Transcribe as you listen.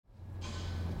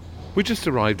We just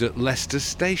arrived at Leicester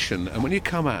Station, and when you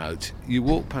come out, you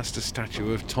walk past a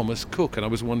statue of Thomas Cook, and I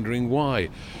was wondering why.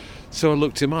 So I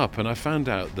looked him up, and I found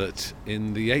out that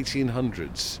in the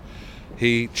 1800s,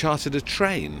 he chartered a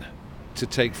train to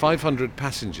take 500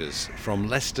 passengers from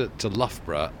Leicester to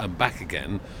Loughborough and back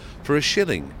again for a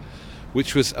shilling,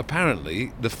 which was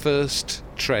apparently the first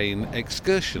train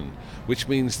excursion, which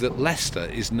means that Leicester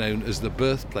is known as the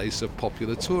birthplace of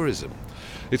popular tourism.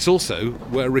 It's also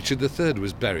where Richard III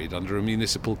was buried under a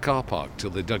municipal car park till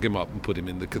they dug him up and put him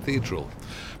in the cathedral.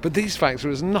 But these facts are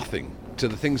as nothing to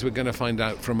the things we're going to find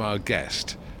out from our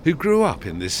guest, who grew up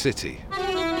in this city.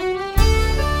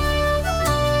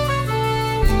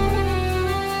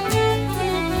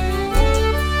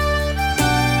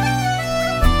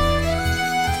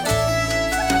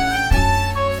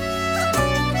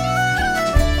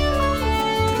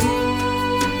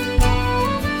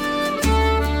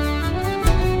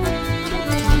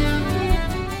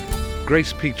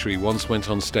 Grace Petrie once went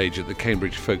on stage at the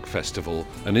Cambridge Folk Festival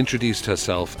and introduced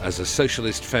herself as a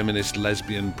socialist, feminist,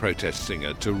 lesbian protest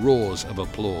singer to roars of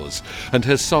applause. And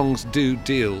her songs do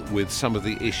deal with some of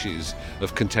the issues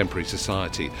of contemporary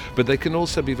society, but they can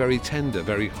also be very tender,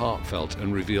 very heartfelt,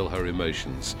 and reveal her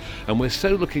emotions. And we're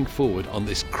so looking forward on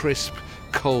this crisp,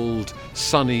 cold,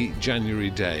 sunny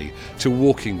January day to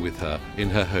walking with her in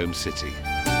her home city.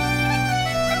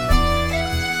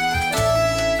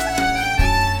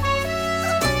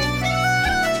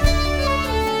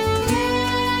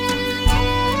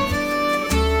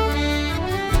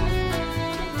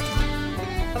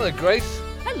 Hello, Grace.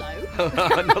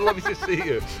 Hello. Lovely to see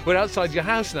you. We're outside your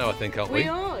house now, I think, aren't we? We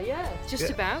are, yeah. Just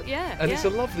about, yeah. And it's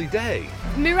a lovely day.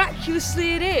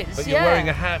 Miraculously it is, But you're wearing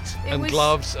a hat and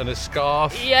gloves and a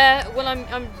scarf. Yeah, well,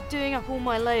 I'm doing up all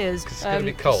my layers. It's going to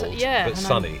be cold, but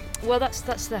sunny. Well,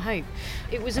 that's the hope.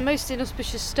 It was a most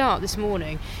inauspicious start this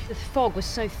morning. The fog was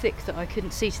so thick that I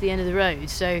couldn't see to the end of the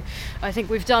road, so I think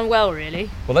we've done well,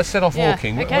 really. Well, let's set off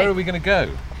walking. Okay. Where are we going to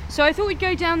go? So I thought we'd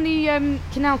go down the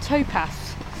canal towpath,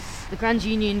 the Grand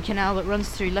Union Canal that runs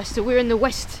through Leicester. We're in the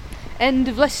west end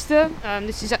of Leicester.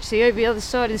 This is actually over the other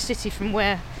side of the city from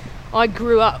where I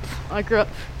grew up. I grew up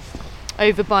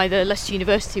over by the Leicester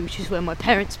University, which is where my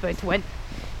parents both went.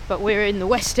 But we're in the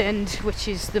west end, which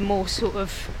is the more sort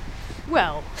of,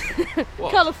 well,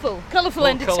 colourful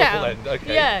end of town. End.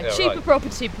 Okay. Yeah, cheaper right.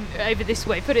 property over this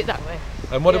way, put it that way.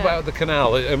 And what about the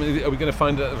canal? I mean, are we going to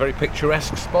find a very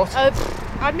picturesque spot?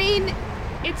 I mean,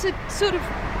 it's a sort of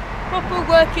proper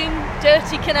working,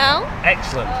 dirty canal.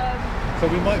 Excellent. So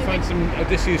we might find some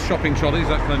disused shopping trolleys,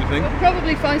 that kind of thing. We'll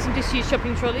probably find some disused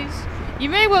shopping trolleys. You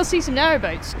may well see some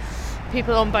narrowboats.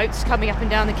 People on boats coming up and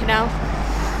down the canal.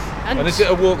 And is it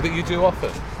a walk that you do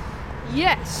often?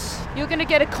 Yes. You're going to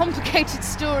get a complicated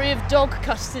story of dog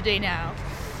custody now.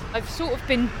 I've sort of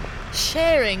been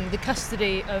sharing the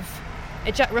custody of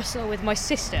a Jack Russell with my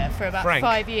sister for about Frank.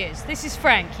 5 years. This is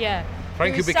Frank, yeah.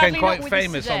 Frank, who became quite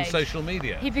famous on social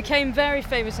media. He became very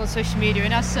famous on social media,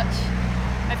 and as such,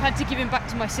 I've had to give him back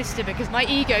to my sister because my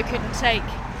ego couldn't take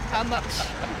how much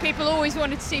people always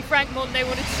wanted to see Frank more than they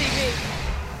wanted to see me.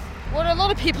 What a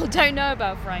lot of people don't know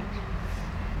about Frank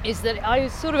is that I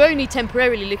was sort of only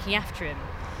temporarily looking after him.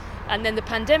 And then the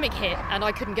pandemic hit and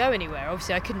I couldn't go anywhere.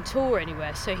 Obviously I couldn't tour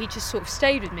anywhere, so he just sort of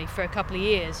stayed with me for a couple of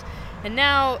years. And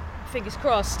now, fingers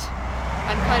crossed,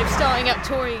 I'm kind of starting up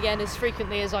touring again as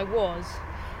frequently as I was.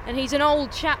 And he's an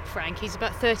old chap, Frank. He's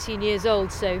about 13 years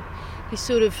old, so he's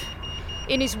sort of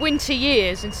in his winter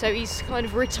years, and so he's kind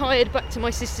of retired back to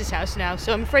my sister's house now.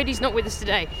 So I'm afraid he's not with us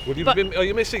today. Are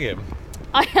you missing him?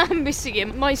 I am missing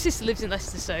him. My sister lives in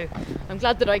Leicester, so I'm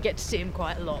glad that I get to see him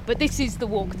quite a lot. But this is the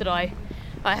walk that I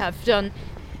have done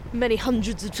many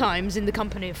hundreds of times in the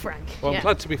company of Frank. Well, I'm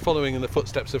glad to be following in the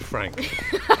footsteps of Frank.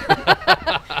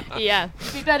 Yeah,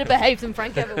 be better behaved than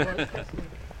Frank ever was.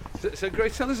 So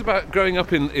Grace, tell us about growing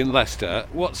up in Leicester.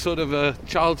 What sort of a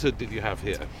childhood did you have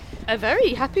here? A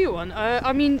very happy one.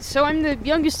 So I'm the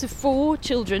youngest of 4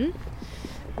 children,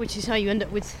 which is how you end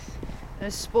up with a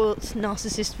spoilt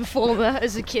narcissist performer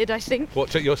as a kid, I think.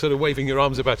 What, you're sort of waving your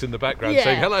arms about in the background,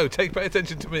 saying, hello, pay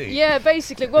attention to me. Yeah,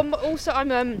 basically. Well, also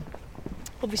I'm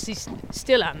obviously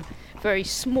still am very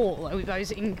small. I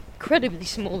was incredibly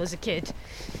small as a kid.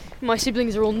 My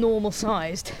siblings are all normal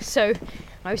sized, so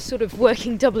I was sort of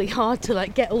working doubly hard to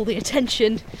get all the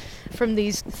attention from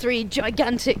these 3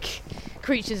 gigantic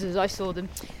creatures as I saw them.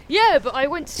 Yeah, but I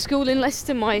went to school in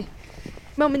Leicester. My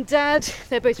mum and dad,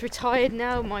 they're both retired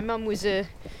now. My mum was a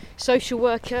social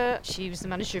worker. She was the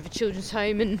manager of a children's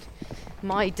home, and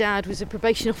my dad was a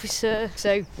probation officer.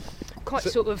 So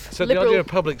sort of liberal. The idea of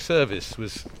public service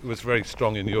was very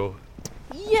strong in your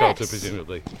childhood,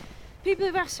 presumably. people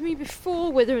have asked me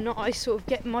before whether or not I sort of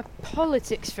get my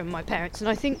politics from my parents, and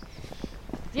I think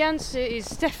the answer is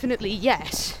definitely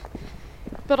yes.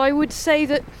 But I would say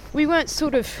that we weren't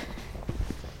sort of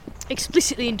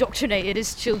explicitly indoctrinated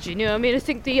as children, you know. I mean, I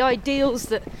think the ideals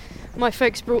that my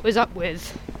folks brought us up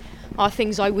with are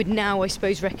things I would now, I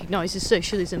suppose, recognise as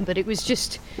socialism, but it was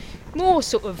just more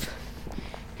sort of,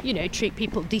 you know, treat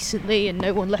people decently and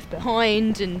no one left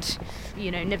behind, and, you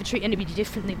know, never treat anybody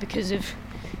differently because of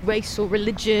race or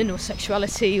religion or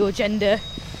sexuality or gender.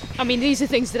 I mean, these are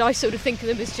things that I sort of think of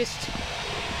them as just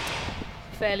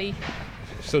fairly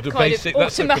sort of kind basic, of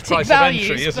that's automatic the price values,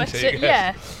 of entry, isn't but it?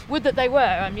 yeah, would that they were.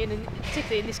 I mean,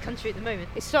 particularly in this country at the moment,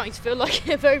 it's starting to feel like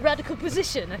a very radical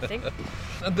position, I think.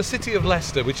 And the city of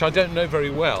Leicester, which I don't know very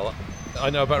well, I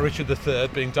know about Richard III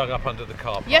being dug up under the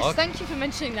car park. Yes, thank you for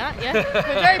mentioning that, yeah. We're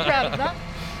very proud of that.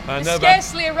 I There's know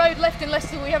scarcely a road left in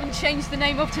Leicester we haven't changed the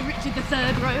name of to Richard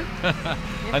III Road.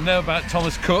 I know about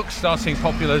Thomas Cook starting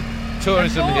popular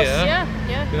tourism Of course, here.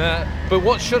 yeah. But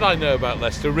what should I know about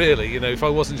Leicester, really, you know, if I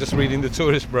wasn't just reading the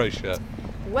tourist brochure?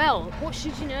 Well, what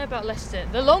should you know about Leicester?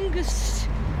 The longest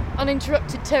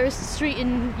uninterrupted terraced street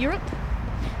in Europe,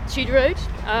 Tudor Road.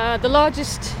 The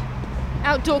largest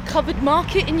outdoor covered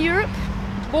market in Europe,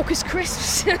 Walker's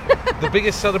Crisps. The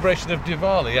biggest celebration of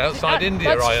Diwali outside India,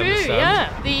 That's I true, understand.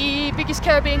 yeah. The biggest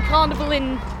Caribbean carnival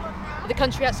in the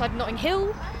country outside Notting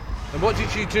Hill. And what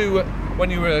did you do when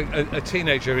you were a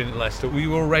teenager in Leicester? Were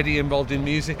you already involved in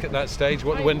music at that stage?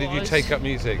 When did you take up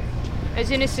music? As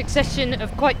in a succession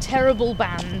of quite terrible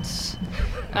bands.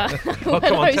 Oh, When come on,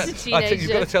 I was a teenager. I think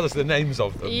you've got to tell us the names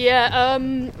of them. Yeah,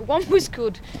 one was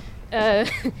called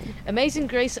Amazing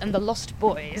Grace and the Lost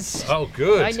Boys. Oh,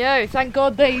 good. I know, thank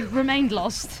God they remained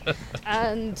lost.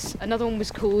 And another one was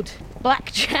called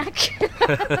Blackjack.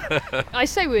 I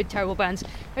say we were terrible bands.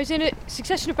 I was in a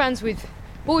succession of bands with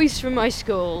boys from my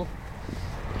school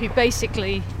who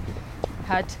basically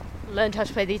had learned how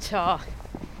to play the guitar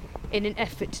in an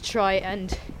effort to try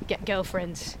and get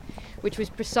girlfriends, which was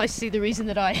precisely the reason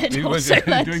that I had also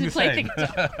learned to play the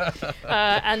guitar.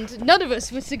 And none of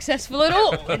us were successful at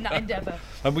all in that endeavour.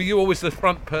 And were you always the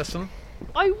front person?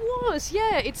 I was,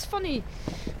 yeah. It's funny.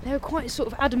 They were quite sort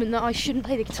of adamant that I shouldn't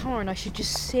play the guitar and I should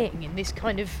just sing in this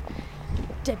kind of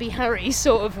Debbie Harry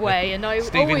sort of way. And I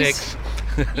Stevie always, Nicks.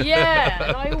 yeah,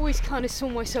 and I always kind of saw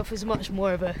myself as much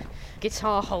more of a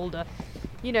guitar holder.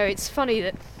 You know, it's funny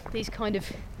that these kind of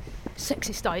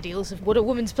sexist ideals of what a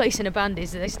woman's place in a band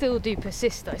is, they still do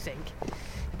persist, I think.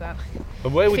 About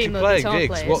And where would you female play guitar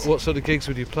gigs? players. What sort of gigs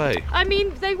would you play? I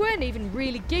mean, they weren't even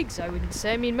really gigs, I wouldn't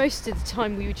say. I mean, most of the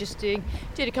time we were just did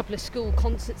a couple of school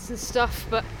concerts and stuff,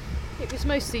 but it was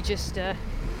mostly just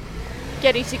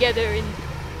getting together in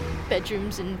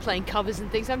bedrooms and playing covers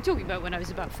and things. I'm talking about when I was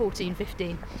about 14,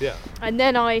 15. Yeah. And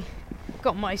then I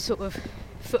got my sort of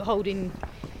foothold in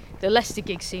the Leicester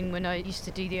gig scene when I used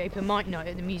to do the open mic night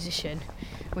at the Musician,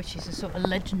 which is a sort of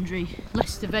legendary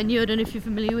Leicester venue. I don't know if you're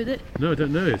familiar with it. No, I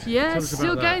don't know it. Yeah, it's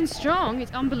still going strong.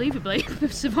 It's unbelievably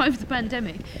survived the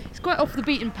pandemic. It's quite off the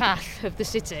beaten path of the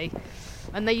city,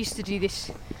 and they used to do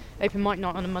this open mic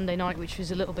night on a Monday night, which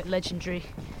was a little bit legendary,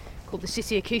 called the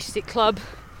City Acoustic Club.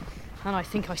 And I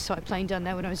think I started playing down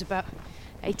there when I was about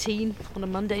 18 on a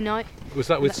Monday night. Was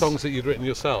that with songs that you'd written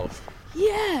yourself?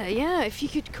 Yeah, if you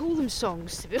could call them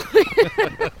songs, to be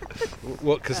honest.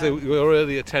 What? Because they were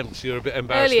early attempts. You're a bit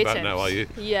embarrassed Early about attempts. now, are you?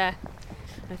 Yeah.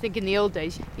 I think in the old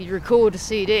days you'd record a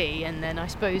CD and then I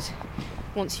suppose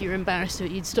once you're embarrassed of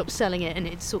it you'd stop selling it and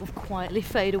it'd sort of quietly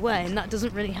fade away, and that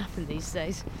doesn't really happen these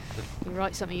days. You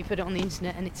write something, you put it on the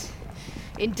internet and it's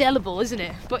indelible, isn't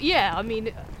it? But yeah, I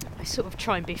mean, I sort of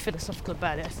try and be philosophical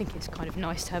about it. I think it's kind of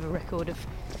nice to have a record of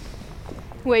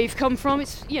where you've come from.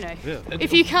 It's, you know, Yeah.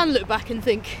 if you can look back and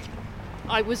think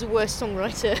I was a worse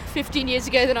songwriter 15 years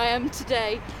ago than I am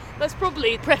today, that's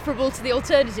probably preferable to the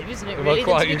alternative, isn't it, really,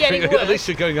 than to be getting worse. At least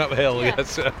you're going uphill, Yeah.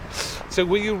 yes. So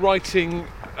were you writing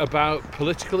about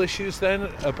political issues then,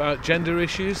 about gender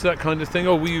issues, that kind of thing,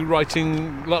 or were you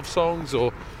writing love songs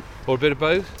or a bit of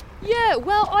both? Yeah,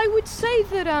 well, I would say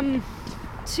that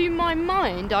to my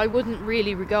mind I wasn't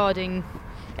really regarding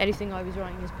anything I was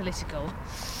writing as political,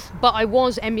 but I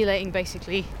was emulating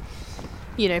basically,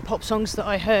 you know, pop songs that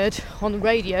I heard on the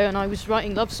radio, and I was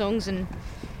writing love songs, and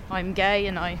I'm gay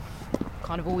and I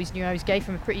kind of always knew I was gay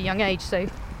from a pretty young age, so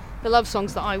the love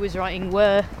songs that I was writing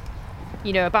were,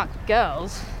 you know, about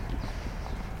girls.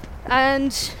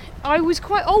 And I was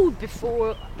quite old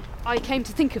before I came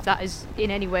to think of that as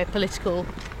in any way a political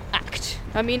act.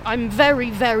 I mean, I'm very,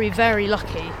 very, very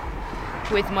lucky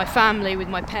with my family, with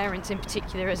my parents in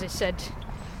particular, as I said.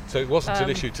 So it wasn't an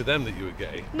issue to them that you were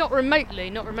gay? Not remotely.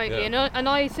 Yeah. And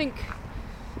I think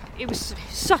it was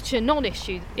such a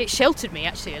non-issue. It sheltered me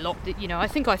actually a lot. I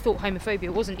think I thought homophobia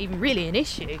wasn't even really an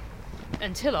issue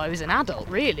until I was an adult,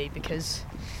 really, because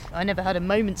I never had a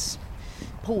moment's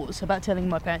pause about telling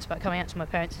my parents, about coming out to my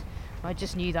parents. I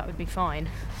just knew that would be fine.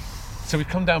 So we've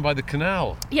come down by the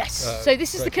canal. Yes, so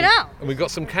this is the canal. And we've got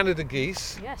some Canada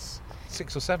geese. Yes.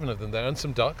 6 or 7 of them there, and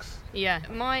some ducks. Yeah,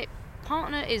 my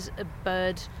partner is a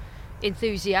bird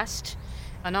enthusiast,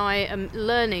 and I am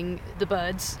learning the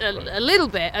birds a little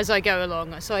bit as I go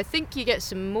along. So I think you get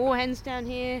some moorhens down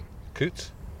here.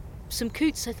 Coots? Some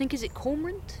coots, I think. Is it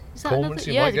cormorant? Is that Cormorants, another?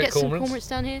 you Yeah, might you get get some cormorants. cormorants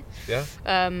down here. Yeah.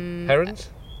 Herons?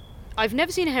 I've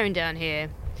never seen a heron down here,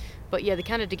 but yeah, the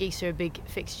Canada geese are a big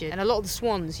fixture. And a lot of the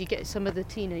swans, you get some of the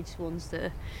teenage swans that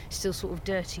are still sort of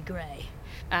dirty grey.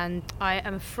 And I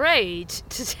am afraid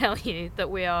to tell you that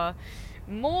we are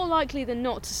more likely than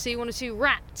not to see 1 or 2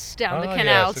 rats down the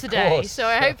canal yes, of today. course. So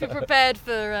I hope you're prepared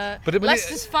for But I mean,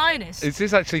 Leicester's finest. It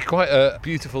is actually quite a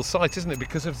beautiful sight, isn't it?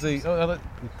 Because of the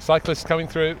cyclists coming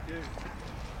through.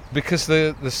 Because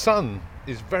the sun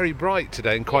is very bright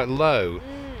today and quite low.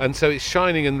 And so it's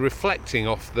shining and reflecting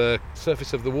off the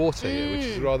surface of the water here, which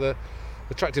is rather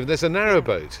attractive. There's a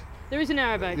narrowboat. There is a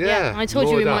narrowboat. Yeah, I told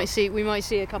you we moored might up.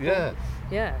 see a couple. Yeah.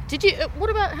 Yeah. Did you? What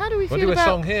about? How do we We'll feel do a about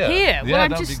song here. Here. Yeah, well,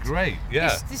 I'm that'd just be great.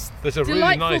 Yeah. This There's a really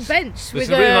delightful nice bench There's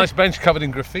with a really nice bench covered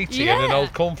in graffiti and an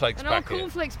old cornflakes An old packet.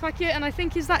 cornflakes packet, and I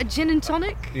think, is that a gin and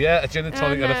tonic? Yeah, a gin and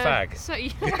tonic and a fag. So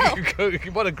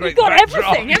What a great we've got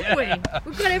backdrop. everything, haven't we?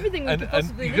 We've got everything we could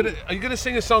possibly need. Are you going to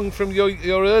sing a song from your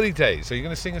early days? Are you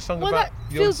going to sing a song Well, about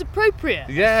that feels appropriate.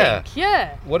 Yeah. I think.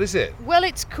 Yeah. What is it? Well,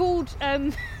 it's called.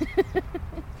 I'm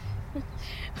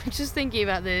just thinking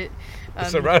about the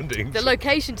surroundings. The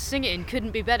location to sing it in couldn't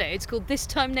be better. It's called "This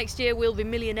Time Next Year We'll Be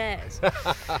Millionaires."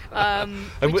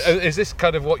 Is this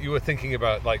kind of what you were thinking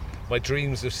about, like my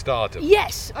dreams of stardom?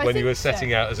 Yes, I when think you were so.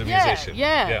 setting out as a musician.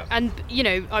 Yeah. And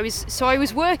I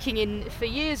was working for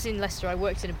years in Leicester. I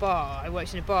worked in a bar. I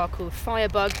worked in a bar called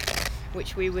Firebug,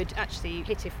 which we would actually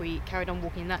hit if we carried on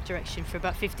walking in that direction for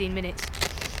about 15 minutes.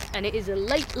 And it is a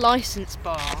late licence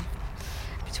bar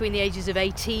between the ages of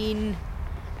 18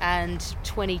 and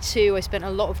 22. I spent a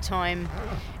lot of time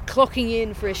clocking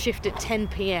in for a shift at 10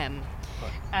 p.m.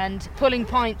 and pulling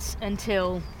pints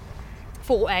until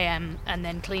 4 a.m. and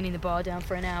then cleaning the bar down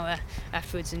for an hour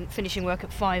afterwards and finishing work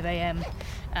at 5 a.m.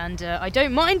 And I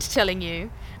don't mind telling you,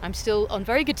 I'm still on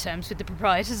very good terms with the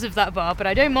proprietors of that bar, but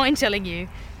I don't mind telling you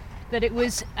that it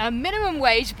was a minimum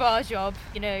wage bar job,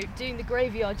 doing the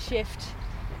graveyard shift,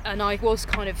 and I was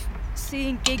kind of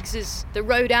seeing gigs as the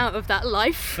road out of that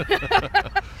life.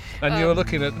 And you were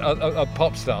looking at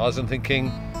pop stars and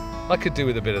thinking, I could do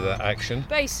with a bit of that action.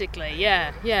 Basically,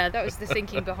 yeah, that was the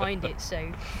thinking behind it.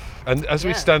 So, and as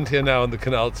we stand here now on the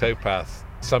canal towpath,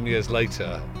 some years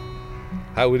later,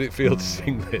 how would it feel to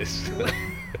sing this?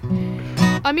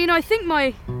 I mean, I think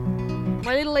my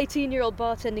little 18-year-old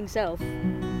bartending self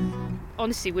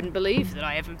honestly wouldn't believe that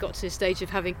I ever got to the stage of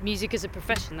having music as a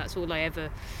profession. That's all I ever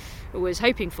was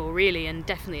hoping for, really, and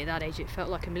definitely at that age it felt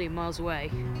like a million miles away.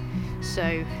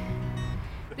 So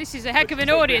this is a heck of an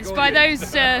audience by those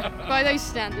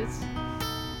standards.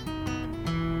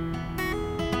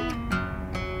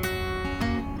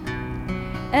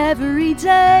 Every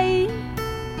day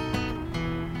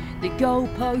the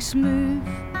goalposts move.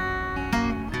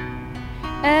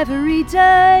 Every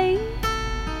day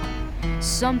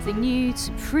something new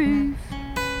to prove.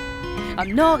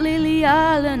 I'm not Lily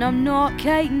Allen, I'm not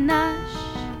Kate Nash,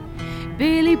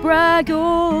 Billy Bragg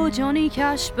or Johnny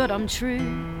Cash, but I'm true,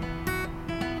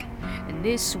 and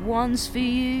this one's for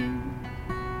you.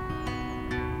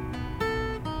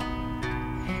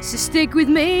 So stick with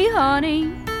me,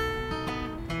 honey,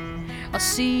 I'll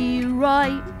see you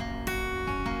right.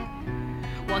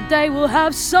 One day we'll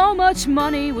have so much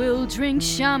money, we'll drink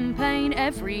champagne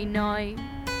every night.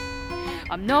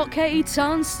 I'm not Katie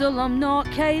Tunstall, I'm not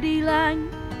Katie Lang.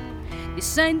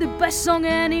 This ain't the best song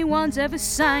anyone's ever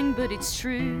sang, but it's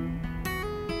true.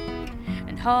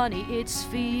 And honey, it's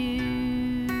for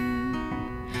you.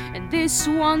 And this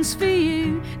one's for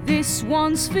you, this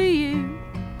one's for you.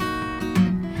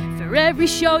 For every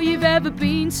show you've ever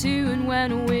been to, and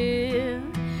when we're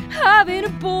having a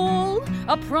ball,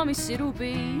 I promise it'll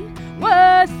be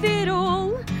worth it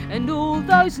all. And all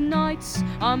those nights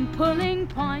I'm pulling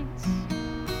pints,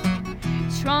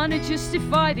 trying to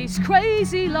justify this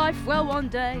crazy life. Well, one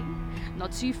day,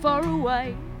 not too far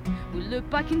away, we'll look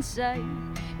back and say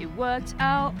it worked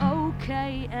out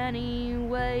okay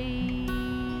anyway.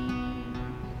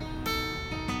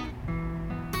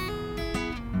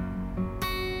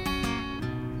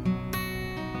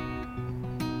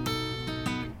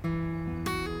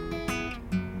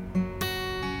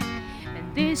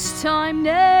 this time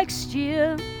next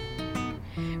year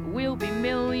we'll be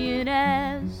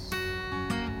millionaires.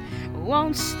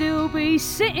 Won't still be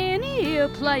sitting here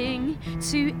playing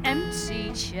to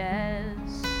empty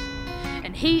chairs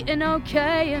and heating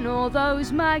okay, and all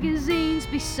those magazines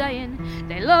be saying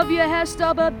they love your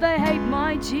hairstyle but they hate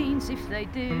my jeans. If they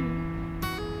do,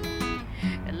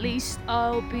 at least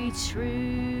I'll be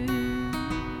true.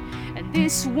 And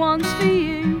this one's for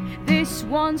you, this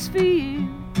one's for you,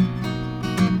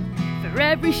 for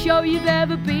every show you've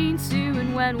ever been to.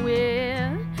 And when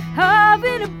we're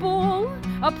having a ball,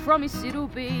 I promise it'll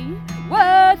be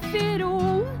worth it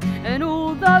all. And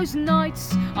all those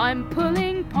nights I'm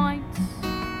pulling pints,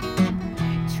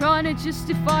 trying to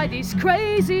justify this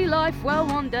crazy life. Well,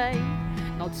 one day,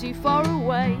 not too far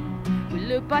away, we'll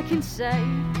look back and say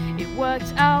it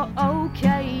worked out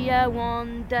okay. Yeah,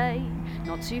 one day,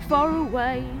 not too far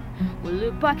away, we'll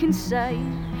look back and say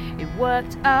it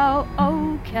worked out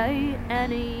okay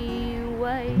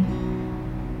anyway.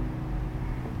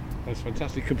 That's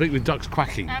fantastic, complete with ducks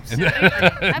quacking. Absolutely.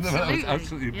 That was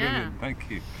absolutely brilliant, thank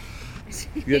you.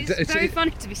 It's very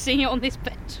funny to be singing it on this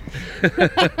bench.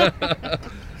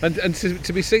 and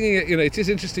to be singing it, it is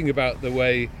interesting about the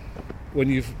way when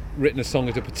you've written a song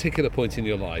at a particular point in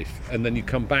your life and then you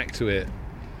come back to it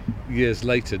years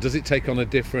later, does it take on a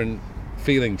different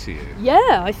feeling to you?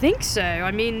 Yeah, I think so.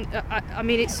 I mean,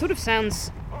 it sort of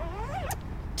sounds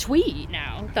twee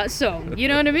now, that song, you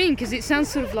know what I mean? Because it sounds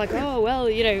sort of like, oh, well,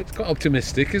 It's quite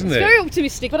optimistic, isn't it? It's very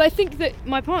optimistic, but I think that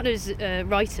my partner's a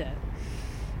writer,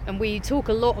 and we talk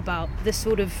a lot about the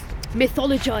sort of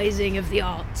mythologizing of the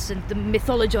arts and the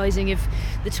mythologizing of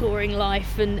the touring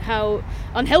life and how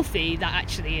unhealthy that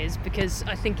actually is, because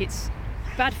I think it's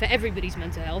bad for everybody's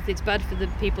mental health. It's bad for the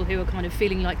people who are kind of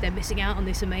feeling like they're missing out on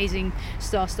this amazing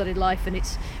star-studded life, and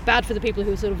it's bad for the people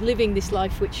who are sort of living this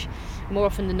life, which more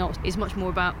often than not is much more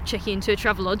about checking into a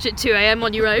Travelodge at 2 a.m.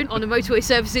 on your own on the motorway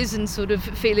services and sort of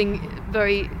feeling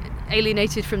very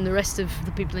alienated from the rest of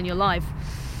the people in your life.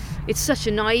 It's such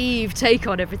a naive take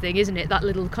on everything, isn't it? That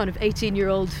little kind of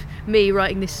 18-year-old me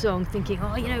writing this song thinking,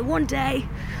 oh, one day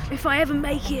if I ever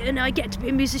make it and I get to be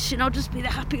a musician, I'll just be the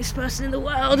happiest person in the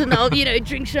world and I'll,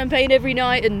 drink champagne every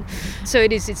night. And so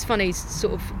it's funny to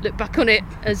sort of look back on it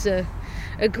as a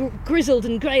grizzled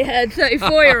and grey-haired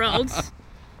 34-year-old.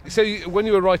 So when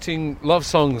you were writing love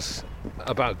songs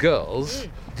about girls,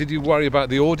 did you worry about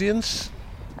the audience?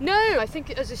 No, I think,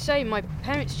 as I say, my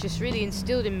parents just really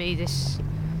instilled in me this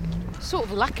sort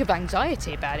of lack of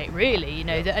anxiety about it, really,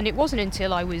 and it wasn't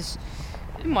until I was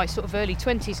in my sort of early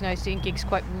 20s and I was doing gigs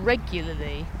quite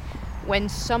regularly when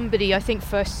somebody, I think,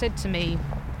 first said to me,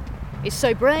 it's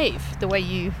so brave the way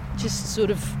you just sort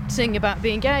of sing about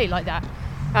being gay like that,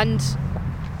 and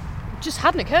it just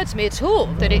hadn't occurred to me at all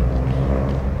that it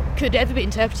could ever be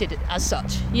interpreted as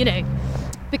such,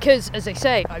 because, as I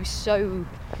say, I was so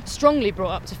strongly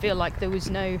brought up to feel like there was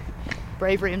no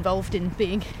bravery involved in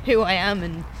being who I am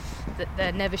and that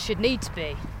there never should need to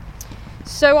be.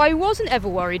 So I wasn't ever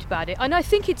worried about it, and I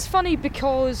think it's funny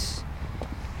because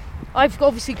I've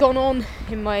obviously gone on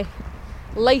in my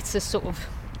later sort of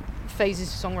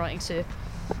phases of songwriting to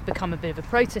become a bit of a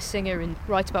protest singer and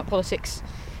write about politics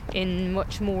in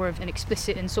much more of an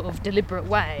explicit and sort of deliberate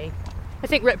way. I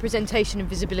think representation and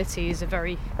visibility is a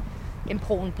very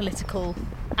important political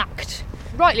act.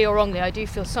 Rightly or wrongly, I do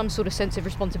feel some sort of sense of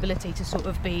responsibility to sort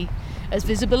of be as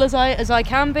visible as I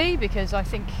can be, because I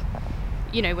think,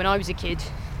 when I was a kid,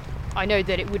 I know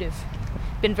that it would have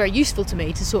been very useful to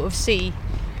me to sort of see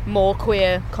more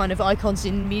queer kind of icons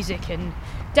in music, and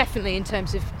definitely in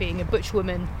terms of being a butch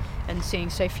woman and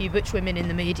seeing so few butch women in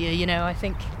the media, I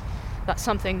think that's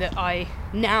something that I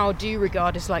now do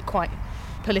regard as like quite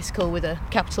political with a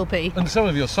capital P. And some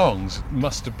of your songs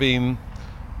must have been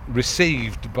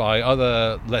received by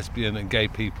other lesbian and gay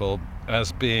people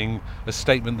as being a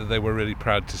statement that they were really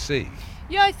proud to see.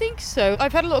 Yeah, I think so.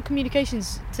 I've had a lot of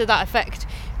communications to that effect,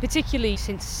 particularly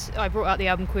since I brought out the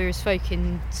album Queer as Folk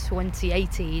in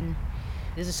 2018.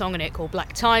 There's a song in it called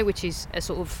Black Tie, which is a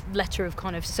sort of letter of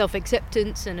kind of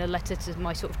self-acceptance and a letter to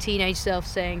my sort of teenage self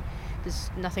saying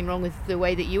there's nothing wrong with the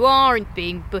way that you are, and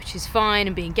being butch is fine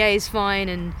and being gay is fine.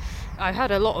 And I've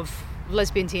had a lot of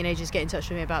lesbian teenagers get in touch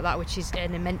with me about that, which is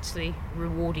an immensely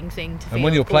rewarding thing to feel. And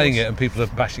when you're playing it and people are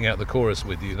bashing out the chorus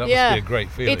with you, that must be a great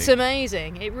feeling. It's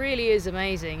amazing. It really is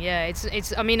amazing. Yeah,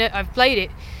 it's. I mean, I've played it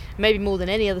maybe more than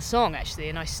any other song actually,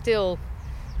 and I still.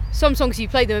 Some songs you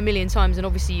play them a million times, and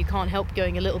obviously you can't help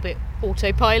going a little bit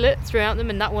autopilot throughout them.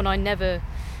 And that one, I never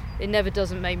it never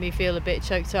doesn't make me feel a bit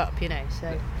choked up, you know.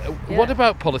 So. Yeah. What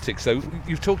about politics, though?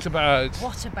 You've talked about.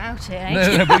 What about it?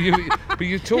 Eh? No, but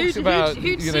you talked about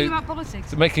who'd sing about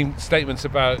politics? Making statements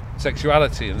about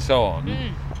sexuality and so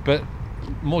on. But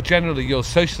more generally, your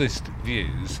socialist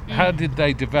views. How did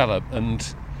they develop, and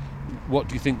what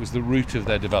do you think was the root of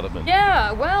their development?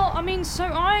 Yeah, well, I mean, so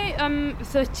I am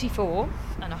 34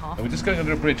 and a half. And we're just going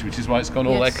under a bridge, which is why it's gone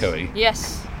all echoey.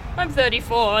 Yes. I'm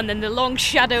 34, and then the long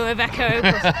shadow of echo.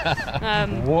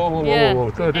 Whoa,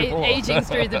 34. Aging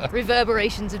through the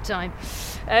reverberations of time.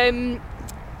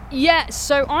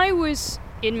 So I was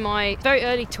in my very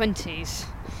early 20s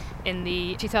in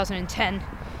the 2010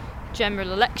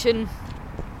 general election,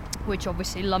 which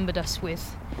obviously lumbered us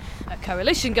with a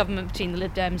coalition government between the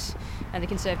Lib Dems and the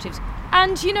Conservatives.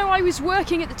 And, you know, I was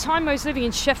working at the time, I was living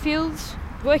in Sheffield,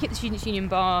 working at the Students' Union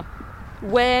bar,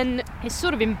 when it's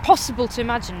sort of impossible to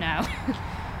imagine now,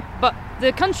 but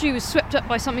the country was swept up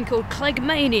by something called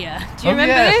Cleggmania. Do you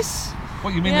remember this?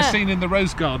 What, you mean the scene in the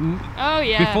Rose Garden? Oh,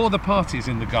 yeah. Before the parties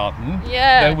in the garden,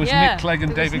 there was Nick Clegg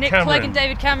and David Cameron. Nick Clegg and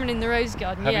David Cameron in the Rose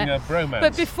Garden, having a bromance.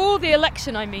 But before the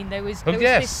election, I mean, there was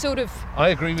this sort of... I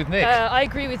agree with Nick. I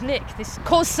agree with Nick. This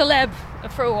cause célèbre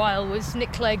for a while was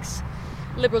Nick Clegg's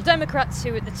Liberal Democrats,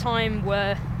 who at the time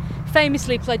were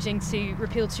famously pledging to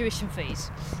repeal tuition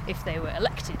fees if they were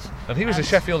elected. And he was a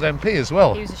Sheffield MP as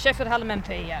well. He was a Sheffield Hallam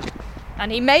MP, yeah. And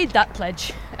he made that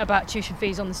pledge about tuition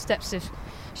fees on the steps of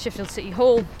Sheffield City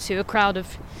Hall to a crowd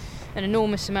of an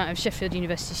enormous amount of Sheffield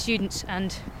University students,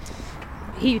 and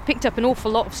he picked up an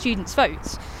awful lot of students'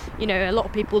 votes. You know, a lot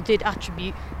of people did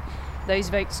attribute those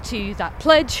votes to that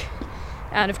pledge,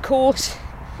 and of course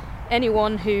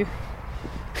anyone who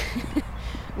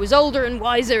was older and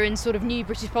wiser and sort of knew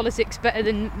British politics better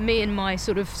than me and my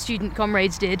sort of student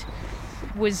comrades did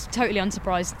was totally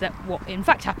unsurprised that what in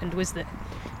fact happened was that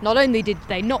not only did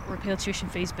they not repeal tuition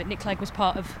fees, but Nick Clegg was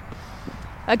part of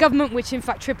a government which in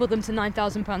fact tripled them to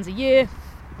 £9,000 a year.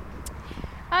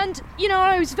 And, you know,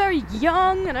 I was very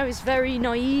young and I was very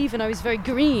naive and I was very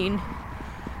green,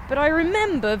 but I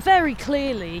remember very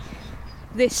clearly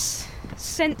this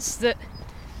sense that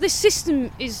this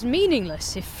system is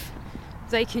meaningless if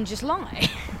they can just lie.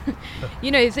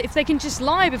 You know, if they can just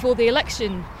lie before the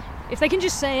election, if they can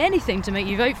just say anything to make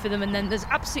you vote for them, and then there's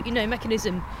absolutely no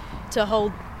mechanism to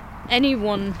hold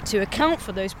anyone to account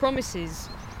for those promises,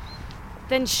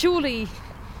 then surely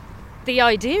the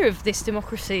idea of this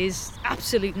democracy is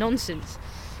absolute nonsense.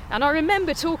 And I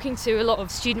remember talking to a lot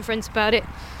of student friends about it,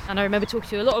 and I remember talking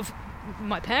to a lot of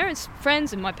my parents'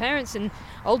 friends and my parents and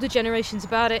older generations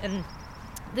about it, and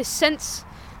this sense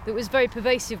that was very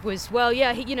pervasive was, well,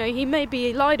 yeah, he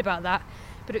maybe lied about that,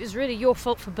 but it was really your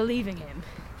fault for believing him.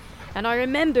 And I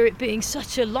remember it being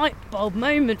such a light bulb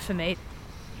moment for me.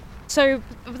 So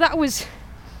that was,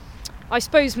 I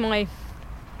suppose, my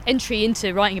entry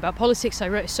into writing about politics. I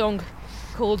wrote a song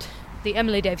called The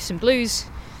Emily Davison Blues,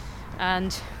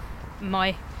 and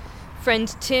my friend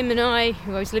Tim and I,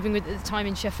 who I was living with at the time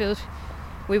in Sheffield,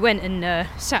 we went and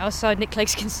sat outside Nick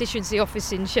Clegg's constituency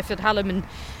office in Sheffield Hallam, and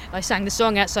I sang the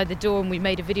song outside the door, and we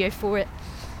made a video for it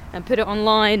and put it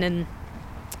online and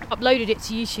uploaded it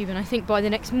to YouTube. And I think by the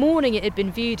next morning it had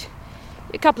been viewed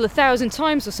a couple of thousand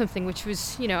times or something, which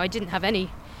was, you know, I didn't have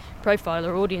any profile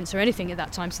or audience or anything at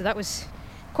that time, so that was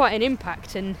quite an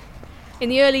impact. And in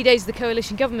the early days of the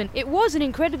coalition government, it was an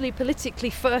incredibly politically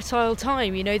fertile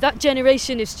time. You know, that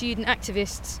generation of student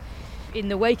activists in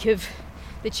the wake of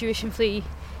the tuition fee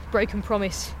broken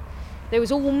promise, there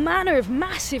was all manner of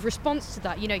massive response to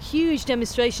that. You know, huge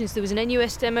demonstrations. There was an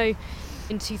NUS demo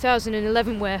in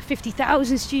 2011 where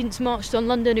 50,000 students marched on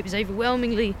London. It was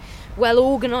overwhelmingly well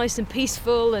organised and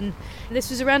peaceful, and this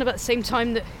was around about the same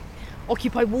time that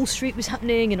Occupy Wall Street was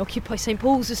happening and Occupy St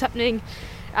Paul's was happening.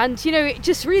 And, you know, it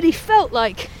just really felt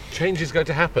like change is going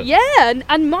to happen. Yeah,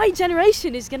 and my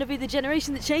generation is going to be the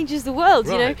generation that changes the world,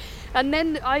 right. You know. And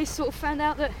then I sort of found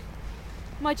out that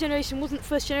my generation wasn't the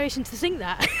first generation to think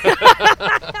that.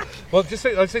 Well,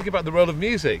 I was thinking about the role of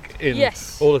music in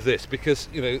all of this, because,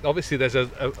 you know, obviously there's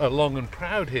a long and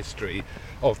proud history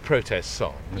of protest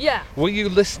song. Yeah. Were you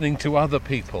listening to other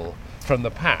people from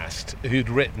the past who'd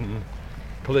written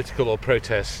political or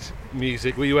protest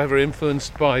music? Were you ever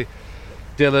influenced by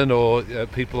Dylan or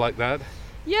people like that?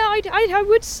 Yeah, I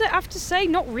would have to say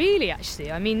not really,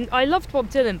 actually. I mean, I loved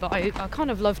Bob Dylan, but I kind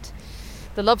of loved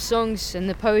the love songs and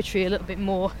the poetry a little bit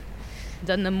more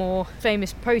than the more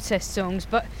famous protest songs.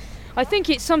 But I think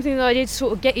it's something that I did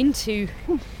sort of get into,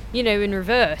 you know, in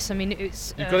reverse. I mean,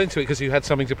 it's... You got into it because you had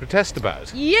something to protest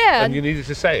about. Yeah. And you needed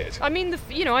to say it. I mean,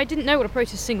 I didn't know what a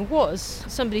protest singer was.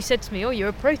 Somebody said to me, "Oh, you're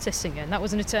a protest singer," and that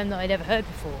wasn't a term that I'd ever heard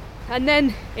before. And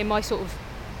then in my sort of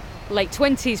late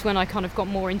 20s when I kind of got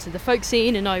more into the folk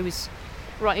scene and I was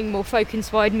writing more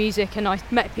folk-inspired music, and I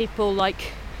met people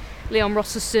like Leon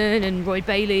Rosselson and Roy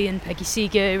Bailey and Peggy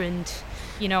Seeger, and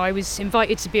I was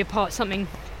invited to be a part of something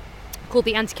called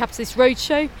the Anti-Capitalist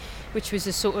Roadshow, which was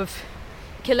a sort of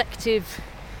collective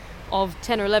of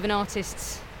 10 or 11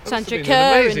 artists. Sandra Kerr.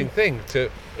 An amazing thing to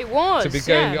be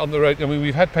going on the road. I mean,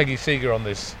 we've had Peggy Seeger on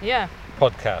this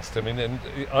podcast. I mean, and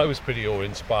I was pretty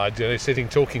awe-inspired, sitting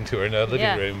talking to her in her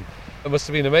living room. It must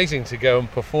have been amazing to go and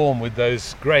perform with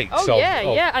those greats.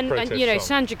 And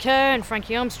Sandra Kerr and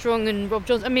Frankie Armstrong and Rob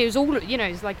Johnson. I mean, it was all,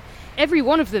 it's like every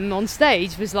one of them on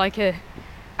stage was like a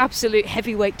absolute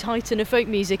heavyweight titan of folk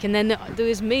music, and then there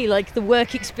was me, like the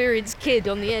work experience kid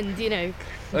on the end,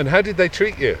 And how did they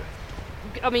treat you?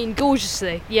 I mean,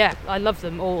 gorgeously. Yeah, I love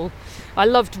them all. I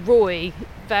loved Roy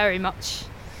very much.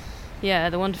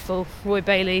 Yeah, the wonderful Roy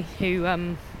Bailey, who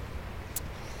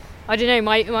I don't know,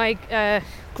 my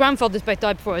grandfathers both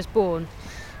died before I was born,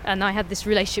 and I had this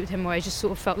relationship with him where I just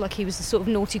sort of felt like he was the sort of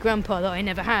naughty grandpa that I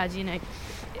never had,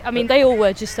 I mean, they all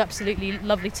were just absolutely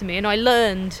lovely to me, and I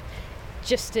learned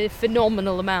just a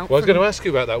phenomenal amount. Well, I was going to ask you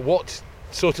about that. What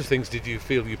sort of things did you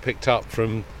feel you picked up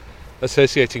from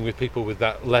associating with people with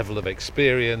that level of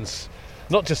experience,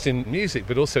 not just in music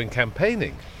but also in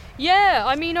campaigning? Yeah,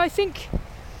 I mean, I think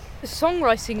the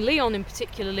songwriting, Leon in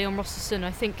particular, Leon Rosselson,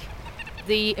 I think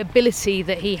the ability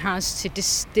that he has to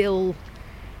distill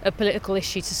a political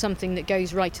issue to something that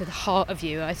goes right to the heart of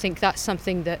you, I think that's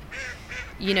something that,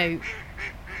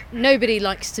 nobody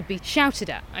likes to be shouted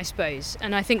at, I suppose.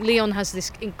 And I think Leon has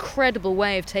this incredible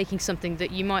way of taking something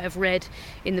that you might have read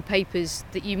in the papers,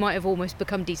 that you might have almost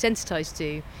become desensitized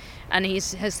to, and he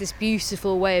has this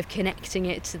beautiful way of connecting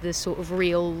it to the sort of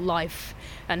real life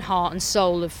and heart and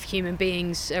soul of human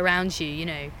beings around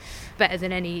you, better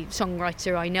than any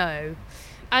songwriter I know.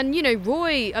 And,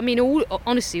 Roy, I mean,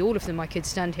 honestly, all of them I could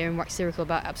stand here and wax lyrical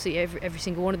about absolutely every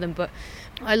single one of them, but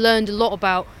I learned a lot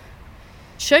about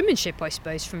showmanship, I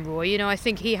suppose, from Roy. I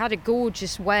think he had a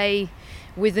gorgeous way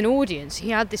with an audience. He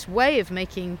had this way of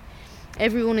making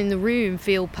everyone in the room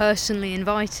feel personally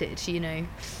invited,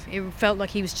 It felt like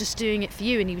he was just doing it for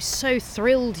you, and he was so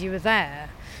thrilled you were there.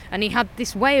 And he had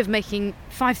this way of making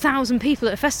 5,000 people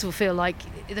at a festival feel like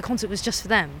the concert was just for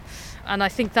them. And I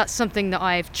think that's something that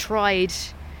I've tried.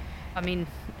 I mean,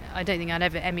 I don't think I'd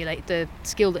ever emulate the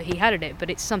skill that he had at it, but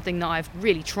it's something that I've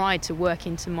really tried to work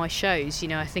into my shows,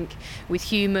 I think with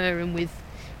humour and with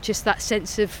just that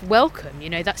sense of welcome,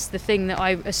 that's the thing that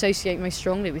I associate most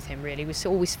strongly with him, really, was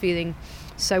always feeling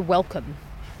so welcome.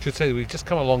 I should say we've just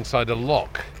come alongside a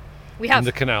lock in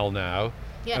the canal now,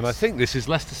 yes. And I think this is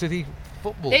Leicester City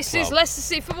Football Club. This is Leicester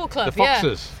City Football Club, the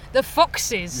Foxes. Yeah. The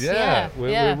Foxes, yeah.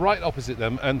 We're right opposite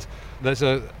them, and there's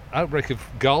an outbreak of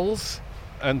gulls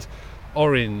and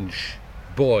orange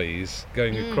buoys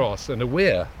going across, and a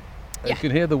weir. Yeah. You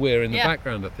can hear the weir in the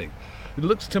background, I think. It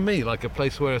looks to me like a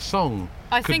place where a song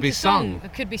could be sung.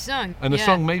 It could be sung. And a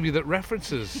song maybe that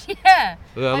references the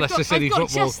Leicester City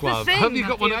Football Club. Have you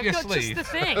got one up your sleeve? I've got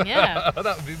just the thing, yeah.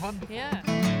 That would be wonderful. Yeah.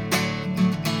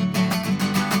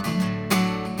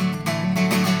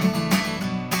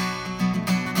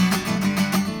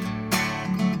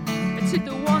 I took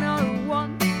the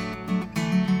 101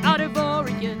 out of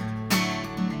Oregon,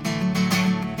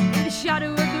 in the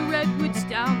shadow of the redwoods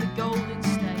down the Golden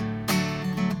State.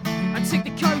 I took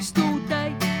the coast all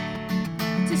day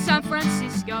to San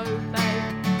Francisco Bay.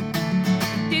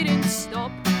 Didn't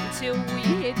stop until we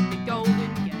hit the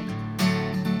Golden Gate.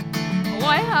 Oh,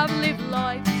 I have lived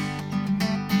life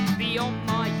beyond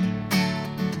my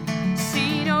years,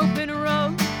 seen open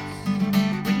roads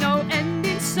with no end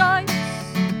in sight,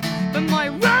 but my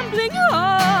rambling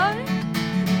heart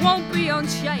won't be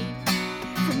unchained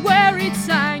from where its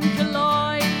anchor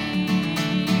lies.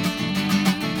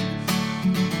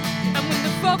 And when the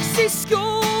foxes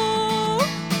score,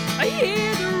 I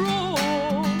hear the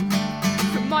roar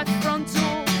from my front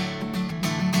door.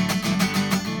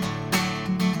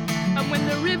 And when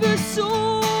the river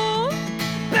soar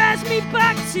bears me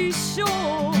back to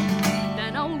shore,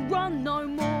 then I'll run no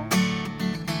more.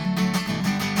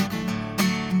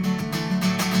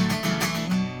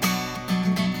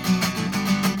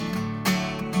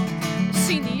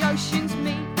 Seen the oceans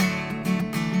meet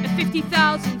at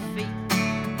 50,000 feet.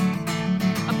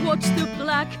 I've watched the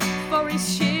black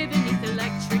forest sheer beneath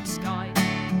electric skies.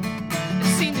 I've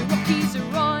seen the Rockies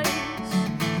arise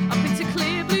up into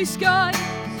clear blue skies.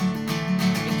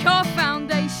 The car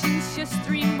foundation's just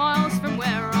 3 miles from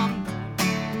where I'm born.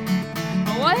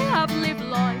 Oh, I have lived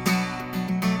life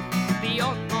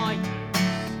beyond my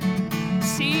years,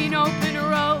 seen open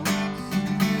roads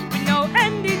with no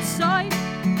end in sight.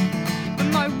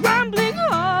 My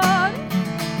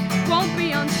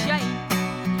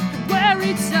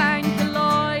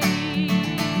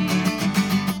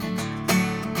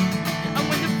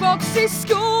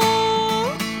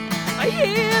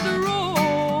hear the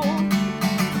roar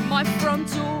from my front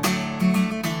door.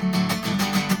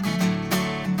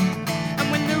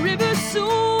 And when the river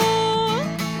soar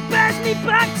bears me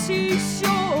back to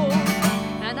shore,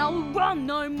 and I'll run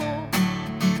no more,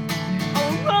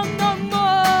 I'll run no more.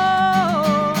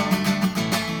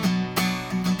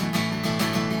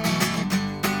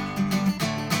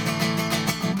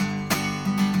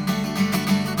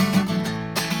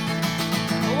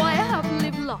 Oh, I have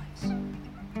lived lives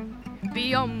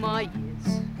beyond my years,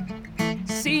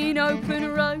 seen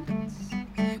open roads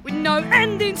with no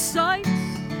end in sight,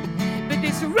 but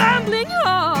this rambling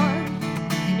heart,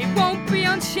 it won't be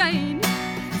unchained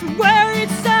from where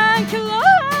it's anchored.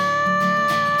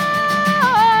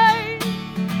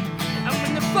 And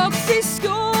when the foxes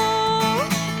score,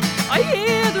 I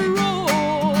hear the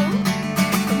roar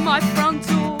from my front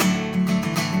door.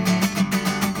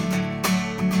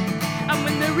 And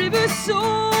when the river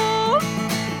soar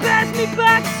bears me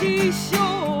back to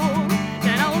shore,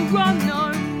 then I'll run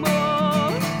no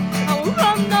more, I'll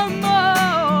run no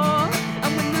more.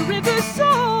 And when the river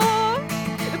soar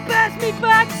bears me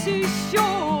back to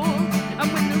shore, and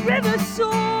when the river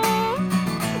soar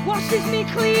washes me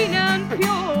clean and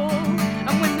pure,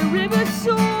 and when the river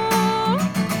soar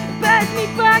bears me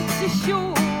back to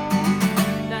shore,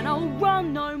 then I'll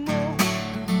run no more.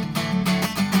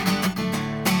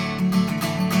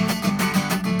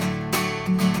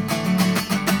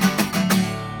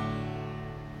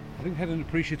 I think had an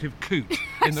appreciative coot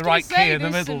in the right key in the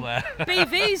middle there.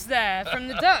 BVs there from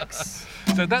the Ducks.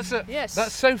 So that's Yes.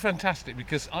 that's so fantastic,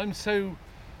 because I'm so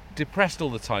depressed all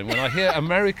the time when I hear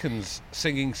Americans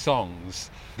singing songs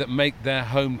that make their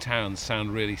hometowns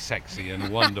sound really sexy and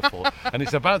wonderful. And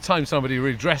it's about time somebody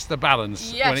redressed the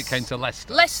balance when it came to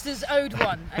Leicester. Leicester's owed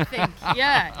one, I think.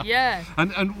 Yeah.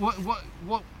 And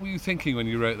what were you thinking when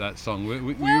you wrote that song? Were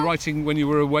you writing when you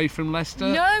were away from Leicester?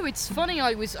 No, it's funny.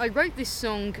 I wrote this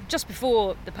song just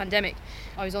before the pandemic.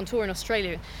 I was on tour in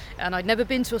Australia, and I'd never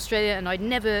been to Australia, and I'd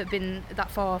never been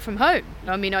that far from home.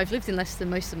 I mean, I've lived in Leicester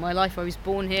most of my life. I was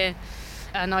born here,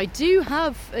 and I do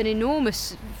have an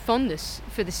enormous fondness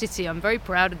for the city. I'm very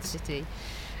proud of the city.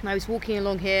 And I was walking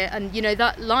along here, and you know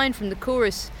that line from the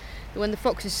chorus, when the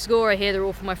foxes score, I hear the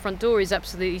roar from my front door, is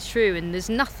absolutely true, and there's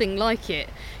nothing like it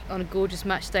on a gorgeous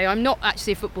match day. I'm not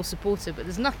actually a football supporter, but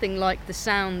there's nothing like the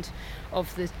sound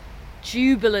of the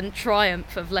jubilant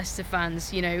triumph of Leicester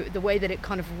fans, you know, the way that it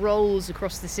kind of rolls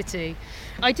across the city.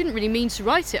 I didn't really mean to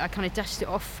write it. I kind of dashed it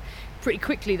off pretty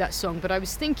quickly, that song, but I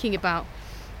was thinking about,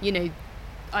 you know,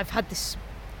 I've had this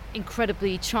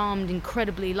incredibly charmed,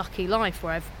 incredibly lucky life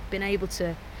where I've been able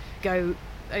to go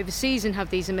overseas and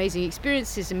have these amazing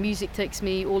experiences, and music takes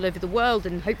me all over the world,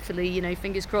 and hopefully, you know,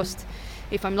 fingers crossed,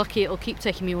 if I'm lucky, it'll keep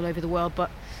taking me all over the world. But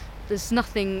there's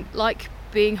nothing like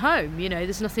being home, you know,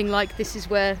 there's nothing like, this is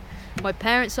where my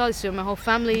parents are, this is where my whole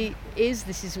family is,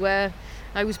 this is where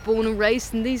I was born and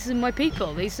raised, and these are my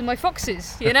people, these are my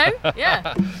foxes, you know?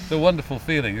 Yeah. It's a wonderful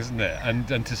feeling, isn't it?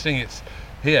 And to sing it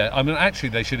here, I mean, actually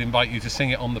they should invite you to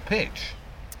sing it on the pitch.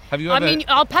 Have you ever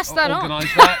I'll pass that on.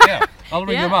 organised that? Yeah. I'll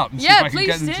ring them up and see if I can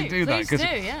get them to do that, because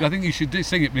yeah. I think you should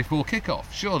sing it before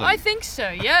kick-off, surely. I think so,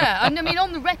 yeah. And I mean,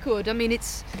 on the record, I mean,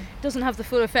 it doesn't have the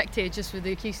full effect here just with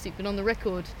the acoustic, but on the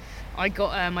record, I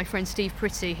got my friend Steve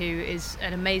Pretty, who is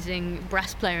an amazing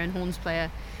brass player and horns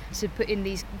player, to put in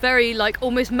these very, like,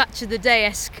 almost Match of the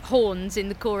Day-esque horns in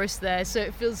the chorus there, so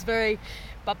it feels very...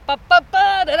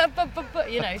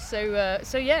 you know,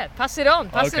 so yeah, pass it on.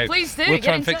 Okay. It, please do. We'll Get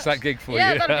try in and fix touch. that gig for you.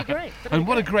 Yeah, that'd be great. And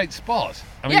what a great spot.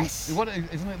 I mean, Yes.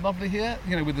 isn't it lovely here?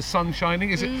 You know, with the sun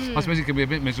shining. I suppose it can be a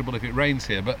bit miserable if it rains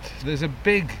here, but there's a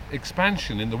big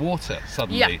expansion in the water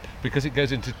suddenly because it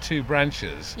goes into two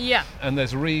branches. Yeah. And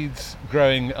there's reeds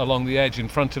growing along the edge in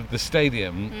front of the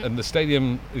stadium, and the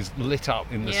stadium is lit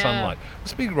up in the sunlight.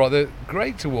 It's been rather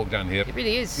great to walk down here. It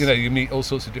really is. You know, you meet all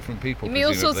sorts of different people. You meet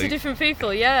all sorts of different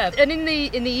people, yeah. And in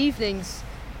the evenings,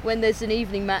 when there's an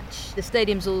evening match, the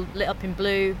stadium's all lit up in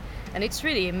blue, and it's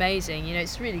really amazing. You know,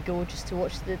 it's really gorgeous to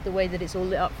watch the way that it's all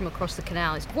lit up from across the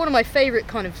canal. It's one of my favourite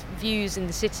kind of views in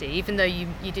the city, even though you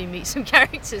do meet some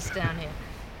characters down here.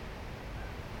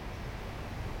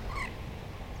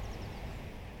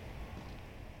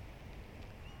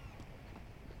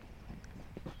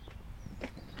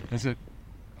 There's an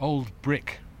old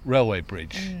brick railway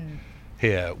bridge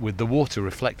here with the water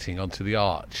reflecting onto the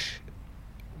arch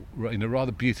in a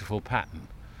rather beautiful pattern,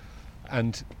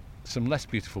 and some less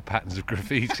beautiful patterns of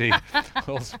graffiti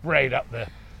all sprayed up the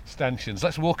stanchions.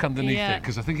 Let's walk underneath it,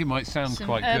 because I think it might sound Some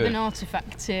quite urban good.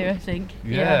 artefacts here, I think.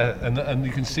 Yeah, and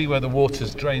you can see where the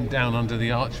water's drained down under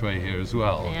the archway here as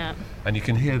well. Yeah. And you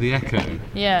can hear the echo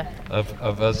Yeah.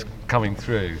 of us coming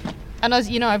through. And as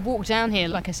you know, I've walked down here,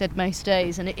 like I said, most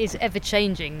days, and it is ever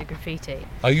changing, the graffiti.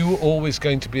 Are you always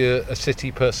going to be a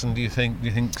city person, do you think? Do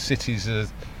you think cities are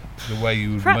the way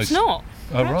you would Perhaps most... not.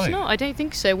 Oh, Perhaps right. not. I don't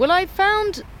think so. Well, I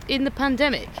found in the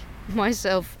pandemic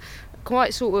myself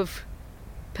quite sort of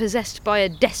possessed by a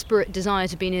desperate desire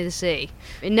to be near the sea.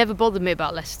 It never bothered me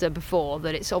about Leicester before,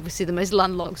 that it's obviously the most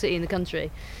landlocked city in the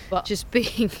country, but just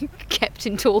being kept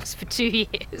indoors for 2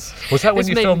 years. Was that when has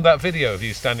you made filmed me- that video of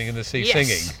you standing in the sea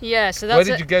singing? Yeah, so that's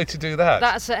Where did you go to do that?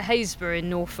 That's at Haysborough in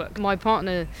Norfolk. My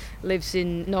partner lives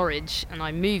in Norwich, and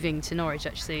I'm moving to Norwich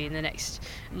actually in the next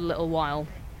little while.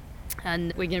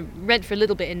 And we're going to rent for a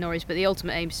little bit in Norwich, but the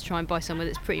ultimate aim is to try and buy somewhere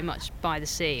that's pretty much by the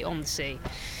sea, on the sea.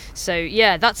 So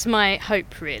yeah, that's my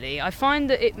hope really. I find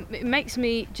that it makes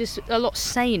me just a lot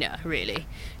saner really,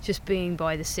 just being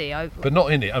by the sea. But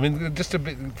not in it. I mean, just a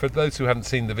bit, for those who haven't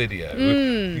seen the video,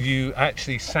 you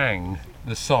actually sang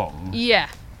the song Yeah.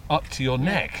 up to your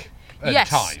neck at Yes.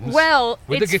 times. Well,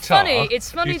 with it's the guitar. funny.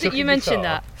 It's funny took that you a mentioned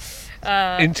guitar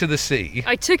that. into the sea.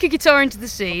 I took a guitar into the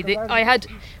sea. I had.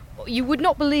 You would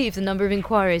not believe the number of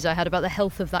inquiries I had about the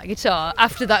health of that guitar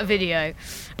after that video.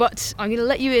 But I'm going to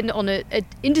let you in on an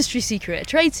industry secret, a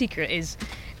trade secret, is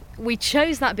we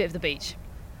chose that bit of the beach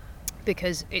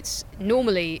because it's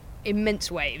normally immense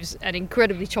waves and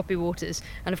incredibly choppy waters,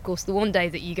 and of course the one day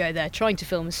that you go there trying to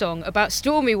film a song about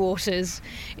stormy waters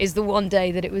is the one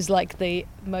day that it was like the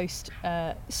most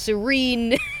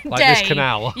serene Like day. this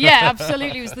canal. Yeah,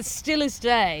 absolutely. It was the stillest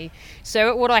day.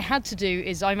 So what I had to do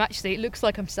is it looks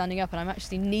like I'm standing up and I'm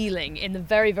actually kneeling in the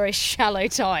very, very shallow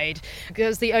tide,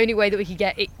 because the only way that we could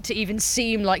get it to even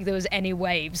seem like there was any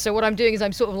waves. So what I'm doing is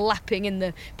I'm sort of lapping in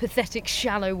the pathetic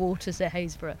shallow waters at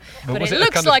Haysborough. Well, But was it it a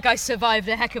looks kind of- like I survived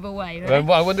a heck of a way. Right?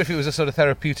 Well, I wonder if it was a sort of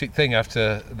therapeutic thing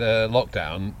after the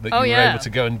lockdown that you were yeah. able to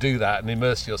go and do that and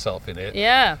immerse yourself in it.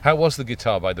 Yeah. How was the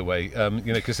guitar, by the way?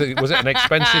 Because was it an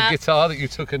expensive guitar that you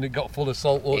took and it got full of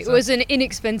salt water? It was an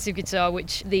inexpensive guitar,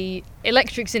 which the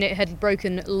electrics in it had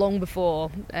broken long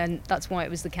before, and that's why it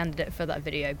was the candidate for that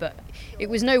video. But it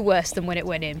was no worse than when it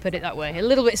went in, put it that way. A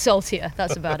little bit saltier,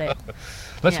 that's about it.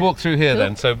 Let's yeah. walk through here Cool.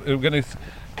 then. So we're going to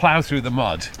plough through the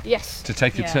mud Yes. to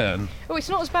take a Yeah. turn. Oh, it's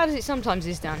not as bad as it sometimes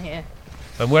is down here.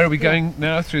 And where are we going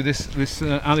now? Through this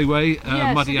alleyway,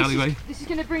 muddy so alleyway? This is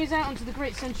going to bring us out onto the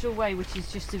Great Central Way, which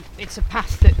is it's a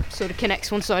path that sort of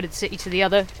connects one side of the city to the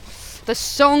other. The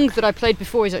song that I played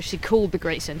before is actually called the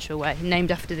Great Central Way, named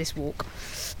after this walk.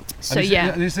 So And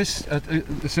yeah. Is this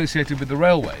associated with the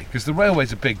railway? Because the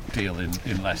railway's a big deal in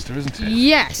Leicester, isn't it?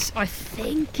 Yes, I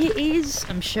think it is.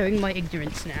 I'm showing my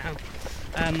ignorance now.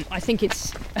 I think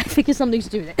it's something to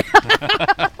do with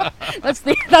it. That's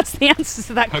the answer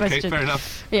to that Okay, question. fair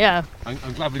enough. Yeah. I'm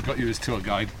glad we've got you as tour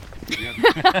guide.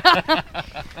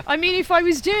 I mean, if I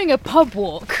was doing a pub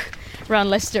walk around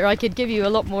Leicester, I could give you a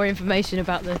lot more information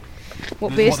about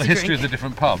what beers What the to history drink. of the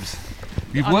different pubs?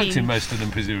 You've I worked mean- in most of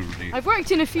them, presumably. I've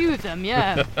worked in a few of them,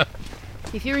 yeah.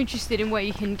 If you're interested in where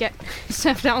you can get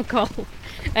served alcohol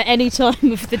at any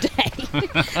time of the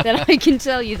day, then I can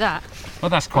tell you that. Well,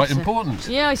 that's quite That's a- important.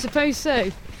 Yeah, I suppose so.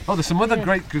 Oh, there's some other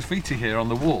great graffiti here on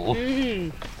the wall.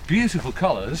 Beautiful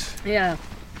colours. Yeah.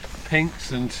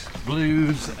 Pinks and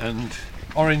blues and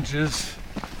oranges.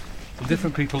 And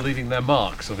different people leaving their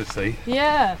marks, obviously.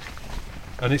 Yeah.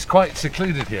 And it's quite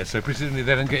secluded here, so presumably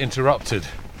they don't get interrupted.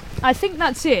 I think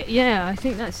that's it. Yeah, I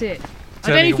think that's it. I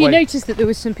don't Turning know if you away- noticed that there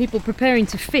was some people preparing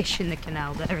to fish in the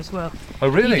canal there as well. Oh,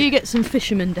 really? You do get some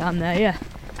fishermen down there, yeah.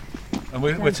 And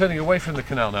we're turning away from the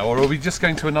canal now, or are we just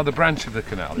going to another branch of the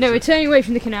canal? No, is we're it? turning away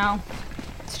from the canal.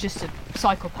 It's just a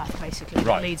cycle path basically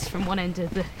Right. that leads from one end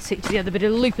of the city to the other, but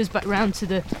it'll loop us back round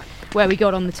to where we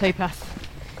got on the towpath,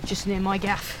 just near my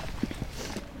gaff.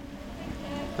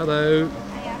 Hello.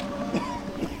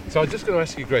 So I'm just going to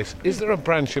ask you, Grace, is there a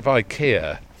branch of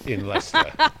IKEA in Leicester?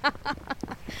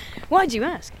 Why do you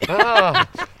ask?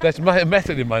 That's my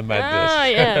method in my madness. Ah,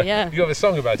 yeah, yeah. You have a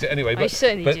song about it anyway. But,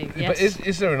 certainly but, do, But yes.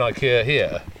 is there an IKEA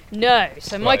here? No,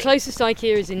 so my Right. closest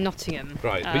IKEA is in Nottingham.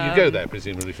 Right, but you go there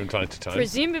presumably from time to time.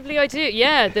 Presumably I do,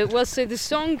 yeah. So the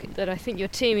song that I think you're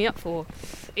teeing me up for,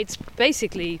 it's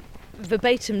basically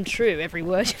verbatim true, every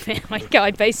word of it. Like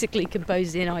I basically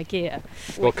composed in IKEA.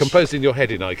 Well, which- composed in your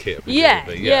head in IKEA, Yeah,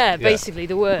 presumably. yeah, basically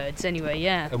the words anyway,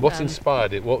 yeah. And what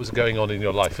inspired it? What was going on in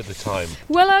your life at the time?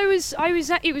 Well,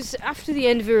 it was after the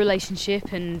end of a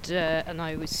relationship, and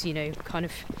I was, kind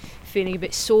of feeling a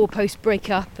bit sore post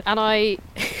breakup, and I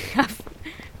have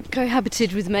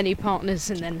cohabited with many partners,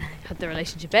 and then had the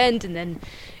relationship end, and then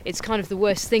it's kind of the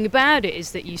worst thing about it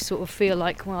is that you sort of feel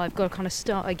like, well, I've got to kind of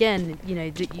start again.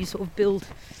 That you sort of build.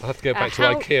 I have to go back to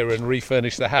how- IKEA and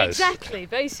refurnish the house. Exactly,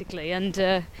 basically,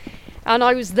 and And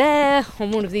I was there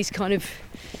on one of these kind of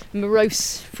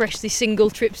morose, freshly single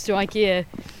trips to IKEA,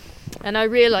 and I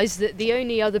realised that the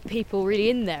only other people really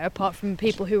in there, apart from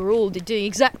people who were all doing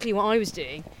exactly what I was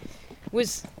doing,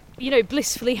 was,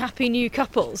 blissfully happy new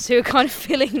couples who are kind of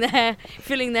filling their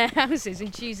houses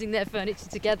and choosing their furniture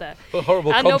together. What a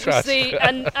horrible and contrast. Obviously,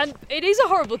 and it is a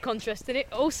horrible contrast, and it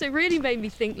also really made me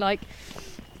think, like,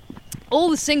 all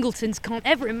the singletons can't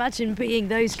ever imagine being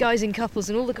those guys in couples,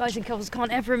 and all the guys in couples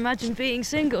can't ever imagine being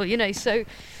single, so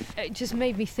it just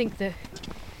made me think that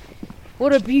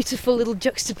what a beautiful little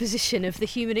juxtaposition of the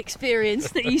human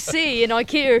experience that you see in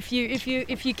IKEA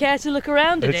if you care to look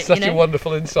around at it. It's such a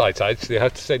wonderful insight, I actually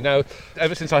have to say. Now,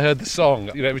 ever since I heard the song,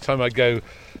 every time I go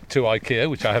to IKEA,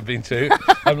 which I have been to,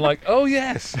 I'm like, oh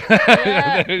yes.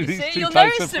 Yeah. You'll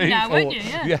notice them now, won't you?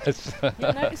 Yeah. Yes.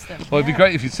 You'll notice them. Well, it'd be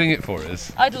great if you'd sing it for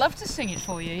us. I'd love to sing it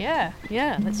for you, yeah.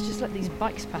 Yeah, let's just let these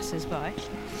bikes pass us by.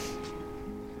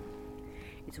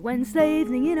 It's Wednesday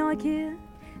evening in IKEA.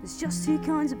 There's just two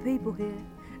kinds of people here,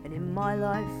 and in my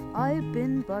life I've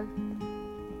been both.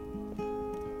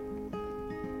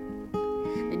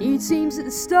 The new team's at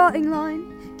the starting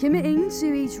line, committing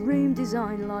to each room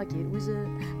design like it was a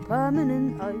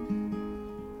permanent oath.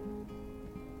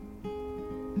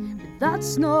 But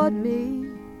that's not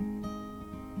me.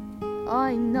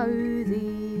 I know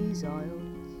these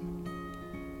aisles,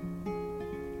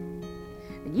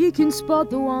 and you can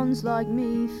spot the ones like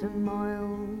me for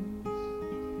miles.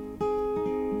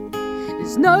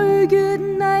 There's no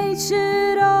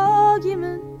good-natured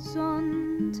arguments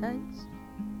on taste.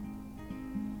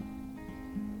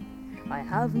 I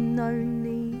have no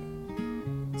need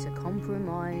to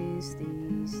compromise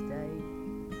these days.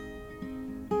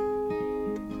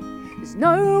 There's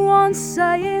no one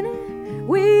saying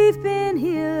we've been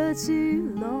here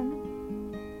too long,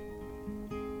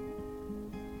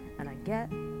 and I get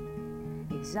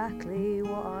exactly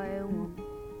what I want.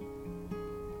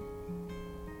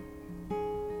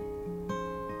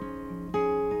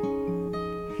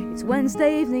 It's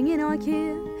Wednesday evening in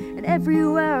IKEA, and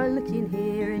everywhere I look in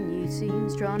here, and new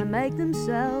teams trying to make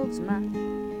themselves match.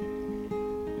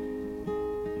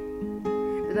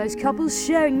 But those couples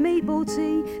sharing meatball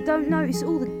tea don't notice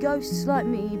all the ghosts like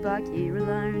me back here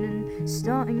alone and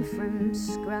starting from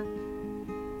scratch.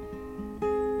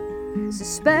 So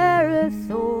spare a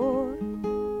thought,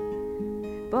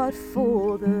 but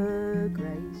for the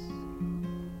grace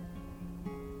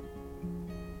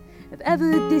of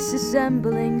ever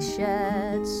disassembling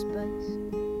shared space.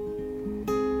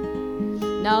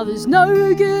 Now there's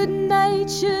no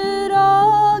good-natured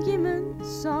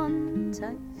arguments on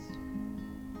taste.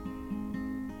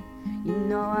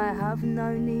 I have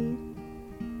no need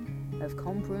of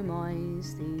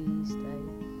compromise these days.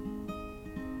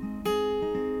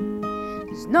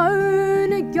 There's no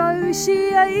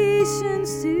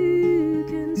negotiations to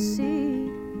concede.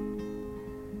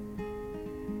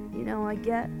 I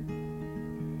get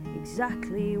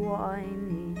exactly what I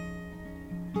need.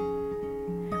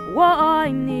 What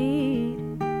I need.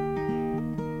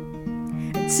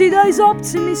 And to those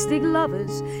optimistic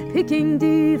lovers picking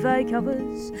duvet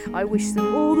covers, I wish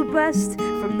them all the best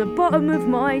from the bottom of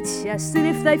my chest. And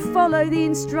if they follow the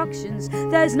instructions,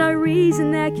 there's no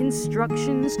reason their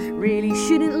constructions really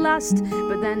shouldn't last.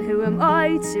 But then who am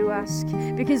I to ask?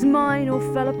 Because mine all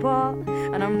fell apart,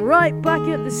 and I'm right back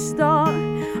at the start,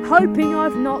 hoping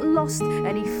I've not lost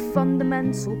any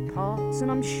fundamental parts.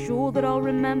 And I'm sure that I'll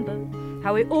remember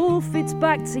how it all fits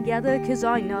back together, 'cause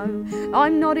I know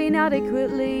I'm not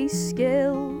inadequately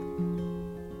skilled.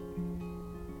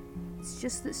 It's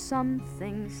just that some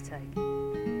things take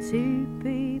two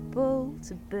people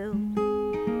to build.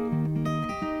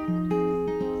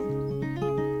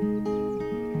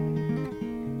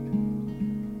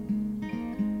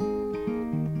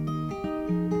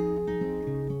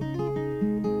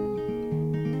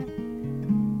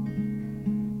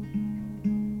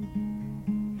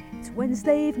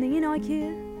 Wednesday evening in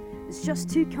IKEA, there's just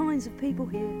two kinds of people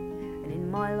here, and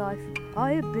in my life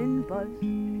I have been both.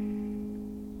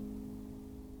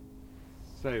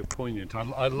 So poignant.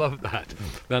 I love that.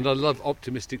 And I love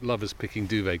optimistic lovers picking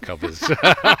duvet covers.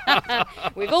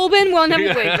 We've all been one,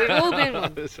 haven't we? We've all been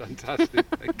one. That's fantastic.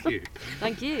 Thank you.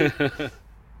 Thank you.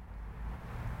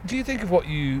 Do you think of what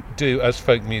you do as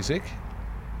folk music?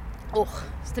 Oh,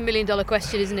 it's the $1 million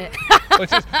question, isn't it?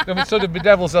 Which is, sort of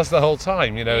bedevils us the whole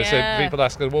time, Yeah. So people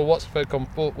ask us, well, what's folk on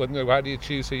foot? How do you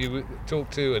choose who you talk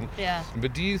to? Yeah.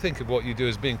 But do you think of what you do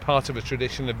as being part of a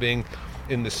tradition of being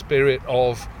in the spirit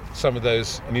of some of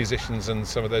those musicians and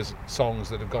some of those songs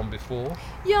that have gone before?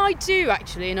 Yeah, I do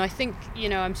actually, and I think,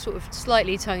 I'm sort of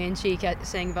slightly tongue-in-cheek at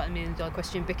saying about the $1 million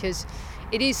question, because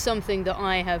it is something that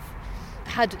I have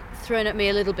had thrown at me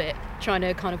a little bit, trying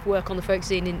to kind of work on the folk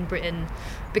scene in Britain,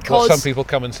 because some people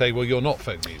come and say, well, you're not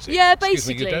folk music. Yeah, Excuse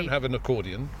basically. me, you don't have an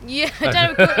accordion. Yeah, I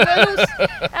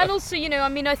don't. And also, you know, I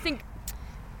mean, I think,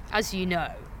 as you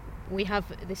know, we have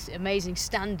this amazing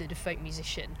standard of folk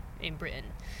musician in Britain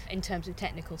in terms of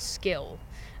technical skill,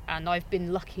 and I've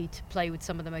been lucky to play with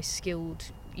some of the most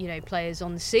skilled, you know, players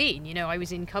on the scene. You know, I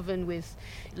was in coven with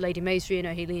Lady Maisry and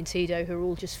O'Healy and Tito, who are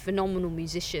all just phenomenal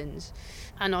musicians,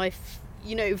 and I've,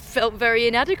 you know, felt very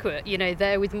inadequate, you know,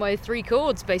 there with my 3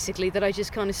 chords basically that I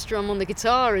just kind of strum on the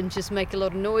guitar and just make a lot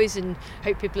of noise and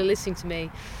hope people are listening to me.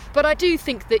 But I do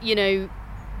think that, you know,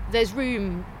 there's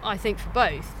room, I think, for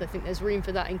both. I think there's room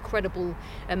for that incredible,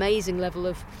 amazing level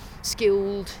of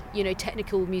skilled, you know,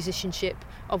 technical musicianship,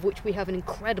 of which we have an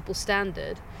incredible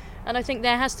standard. And I think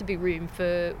there has to be room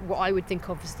for what I would think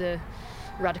of as the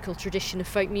radical tradition of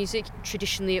folk music.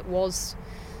 Traditionally, it was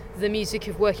the music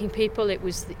of working people. It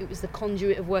was the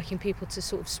conduit of working people to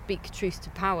sort of speak truth to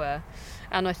power.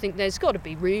 And I think there's got to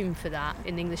be room for that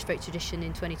in the English folk tradition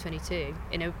in 2022,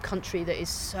 in a country that is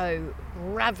so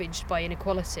ravaged by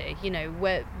inequality. You know,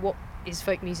 what is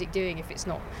folk music doing if it's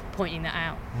not pointing that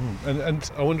out?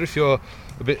 And I wonder if you're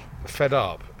a bit fed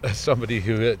up, as somebody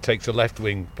who takes a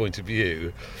left-wing point of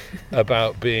view,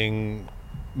 about being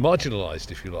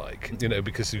marginalised, if you like, you know,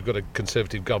 because you've got a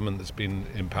Conservative government that's been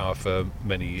in power for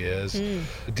many years.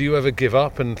 Do you ever give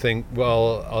up and think,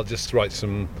 well, I'll just write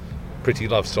some pretty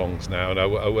love songs now and I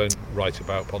won't write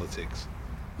about politics?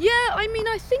 Yeah, I mean,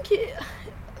 I think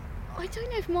I don't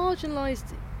know if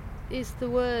marginalised is the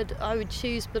word I would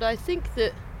choose, but I think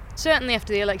that certainly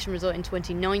after the election result in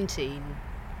 2019,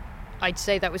 I'd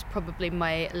say that was probably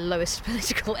my lowest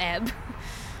political ebb.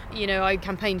 You know, I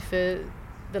campaigned for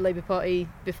the Labour Party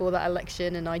before that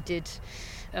election, and I did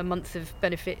a month of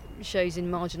benefit shows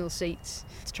in marginal seats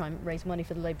to try and raise money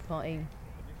for the Labour Party.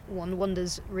 One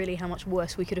wonders really how much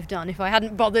worse we could have done if I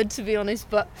hadn't bothered, to be honest,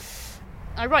 but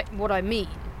I write what I mean.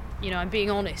 You know, I'm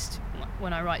being honest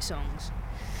when I write songs.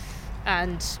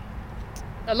 And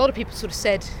a lot of people sort of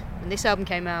said, when this album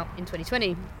came out in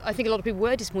 2020, I think a lot of people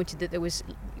were disappointed that there was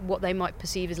what they might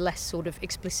perceive as less sort of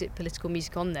explicit political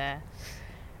music on there.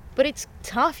 But it's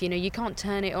tough, you know, you can't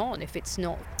turn it on if it's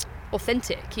not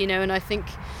authentic, you know, and I think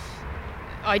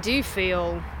I do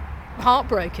feel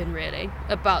heartbroken, really,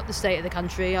 about the state of the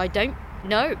country. I don't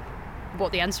know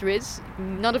what the answer is.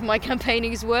 None of my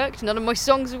campaigning has worked, none of my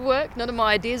songs have worked, none of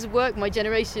my ideas have worked. My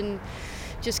generation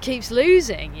just keeps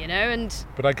losing, you know, and...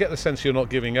 But I get the sense you're not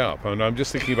giving up. I mean, I'm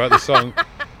just thinking about the song...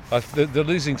 The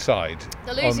Losing Side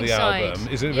on the album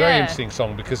is a very interesting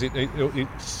song because it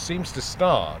seems to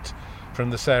start from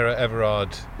the Sarah Everard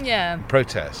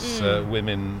protests,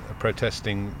 women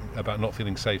protesting about not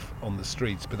feeling safe on the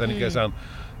streets, but then it goes on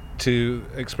to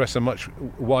express a much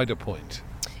wider point.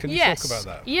 Can you talk about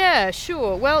that? Yeah,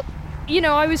 sure. Well, you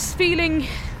know, I was feeling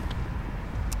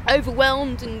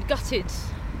overwhelmed and gutted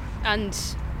and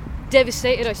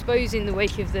devastated, I suppose, in the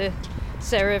wake of the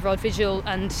Sarah Everard vigil,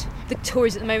 and the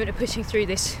Tories at the moment are pushing through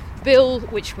this bill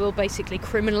which will basically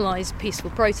criminalise peaceful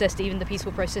protest. Even the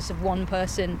peaceful protest of one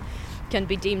person can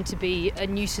be deemed to be a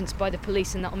nuisance by the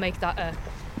police, and that will make that a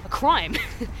crime.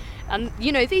 And,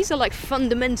 you know, these are like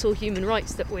fundamental human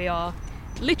rights that we are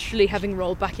literally having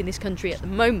rolled back in this country at the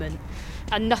moment,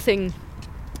 and nothing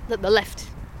that the left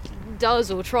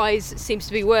does or tries seems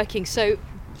to be working. So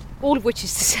all of which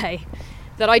is to say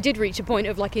that I did reach a point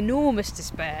of like enormous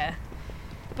despair.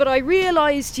 But I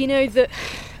realised, you know, that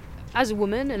as a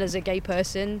woman and as a gay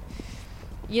person,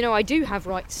 you know, I do have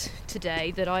rights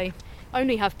today that I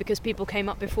only have because people came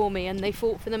up before me and they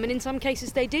fought for them, and in some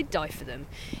cases they did die for them,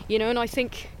 you know. And I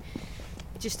think,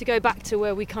 just to go back to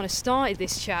where we kind of started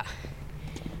this chat,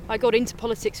 I got into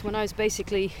politics when I was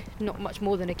basically not much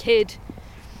more than a kid,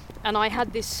 and I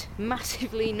had this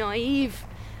massively naive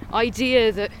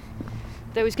idea that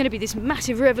there was going to be this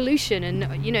massive revolution,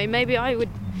 and, you know, maybe I would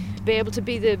be able to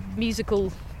be the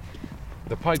musical...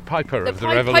 The Piper of the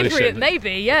revolution.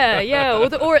 Maybe, yeah.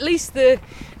 Or at least the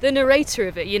narrator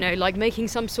of it, you know, like making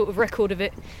some sort of record of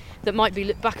it that might be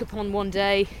looked back upon one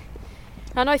day.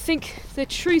 And I think the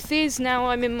truth is, now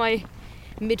I'm in my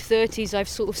mid-30s, I've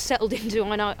sort of settled into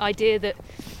an idea that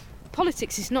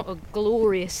politics is not a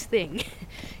glorious thing.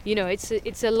 You know,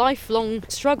 it's a lifelong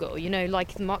struggle, you know,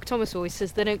 like Mark Thomas always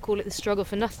says, they don't call it the struggle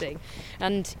for nothing.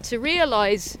 And to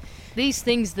realise these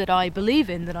things that I believe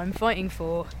in, that I'm fighting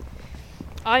for,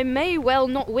 I may well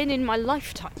not win in my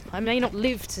lifetime. I may not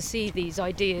live to see these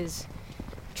ideas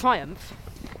triumph.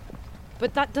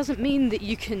 But that doesn't mean that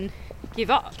you can give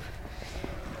up.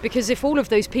 Because if all of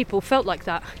those people felt like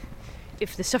that,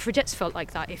 if the suffragettes felt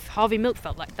like that, if Harvey Milk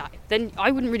felt like that, then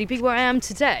I wouldn't really be where I am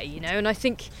today, you know. And I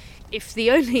think if the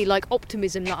only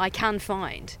optimism that I can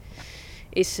find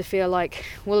is to feel like,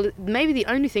 well, maybe the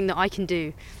only thing that I can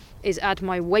do is add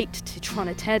my weight to trying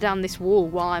to tear down this wall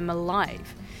while I'm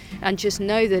alive, and just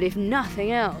know that if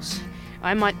nothing else,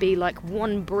 I might be like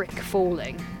one brick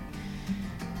falling,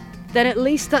 then at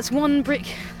least that's one brick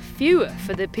fewer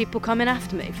for the people coming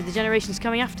after me, for the generations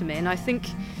coming after me. And I think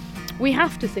we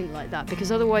have to think like that,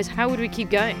 because otherwise how would we keep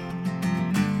going?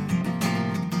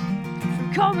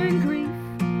 From Common Grief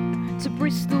to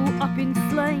Bristol up in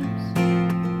flames,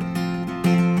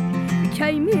 we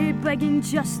came here begging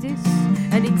justice,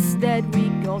 and instead we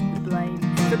got the blame.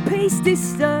 For peace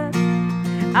disturbed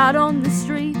out on the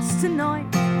streets tonight,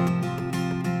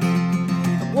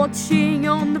 watching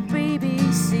on the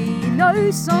BBC, you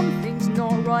know something's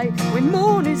not right. When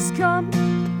mourners come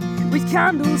with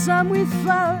candles and with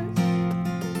flowers,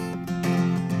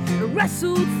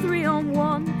 wrestled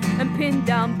 3-on-1 and pinned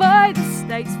down by the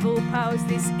state's full powers.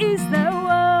 This is their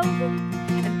world,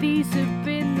 and these have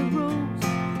been the rules.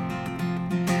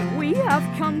 We have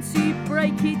come to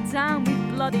break it down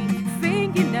with bloody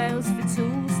fingernails for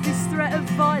tools. This threat of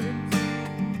violence,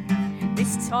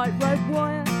 this tightrope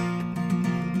wire,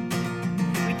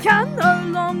 we can no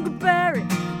longer bear it.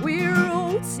 We're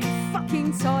all too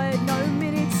fucking tired. No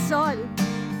minute silent,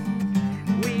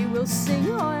 we will sing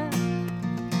higher.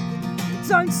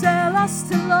 Don't tell us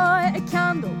to light a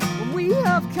candle when we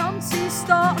have come to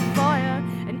start a fire.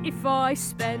 And if I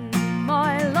spend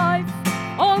my life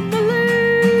on the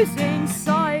losing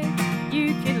side,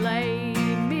 you can lay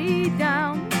me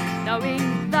down,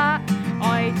 knowing that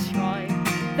I tried.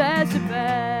 There's a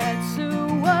better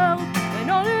world, and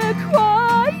on a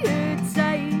quiet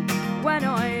day, when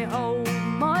I hold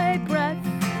my breath,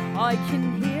 I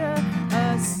can hear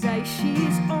her say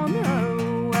she's on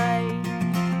her way.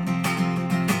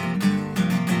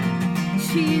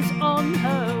 She's on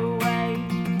her way.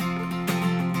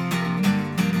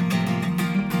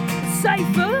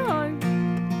 Safe at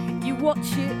home, you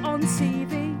watch it on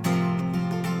TV,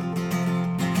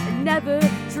 and never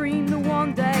dream that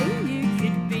one day you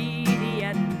could be the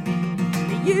enemy.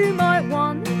 That you might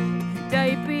one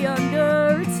day be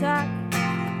under attack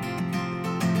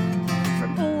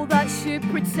from all that should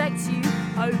protect you,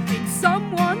 hoping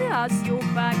someone has your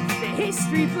back. The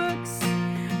history books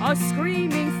are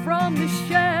screaming from the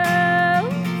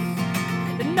shelves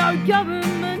that no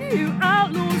government who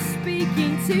outlaws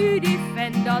speaking to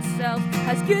defend ourselves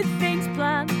has good things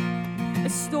planned. A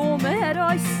storm ahead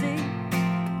I see,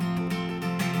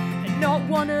 and not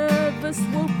one of us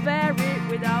will bear it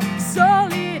without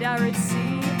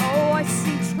solidarity. Oh, I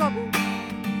see trouble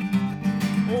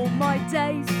all my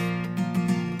days.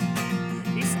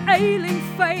 This ailing,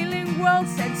 failing world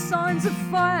sends signs of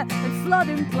fire and flood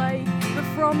and plague, but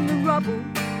from the rubble,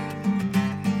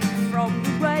 from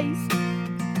the rays,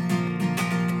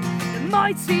 the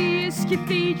mightiest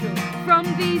cathedral, from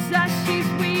these ashes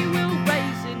we will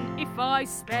raise. And if I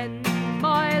spend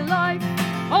my life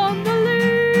on the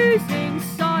losing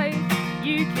side,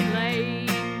 you can lay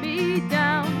me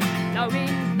down,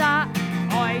 knowing that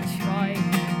I tried.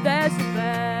 There's a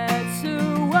better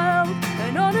world,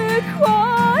 and on a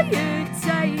quiet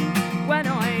day, when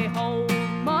I hold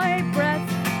my breath,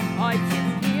 I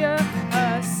can hear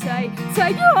her say,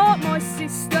 take heart, my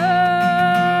sister,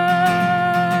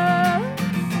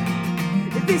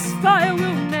 this fire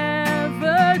will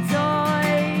never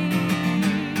die.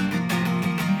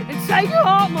 And take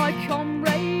heart, my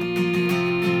comrades,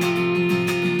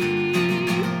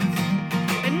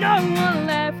 and no one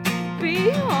left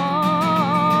behind.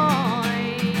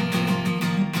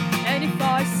 And if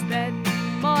I spend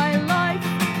my life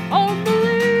on the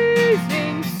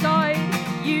losing side,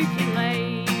 you can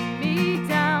lay me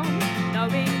down,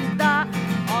 knowing that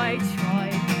I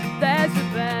tried. There's a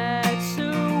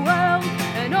better world,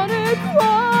 and on a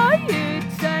quiet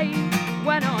day,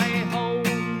 when I hold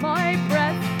my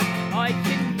breath, I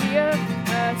can hear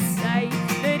her say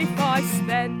that if I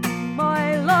spend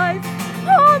my life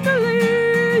on the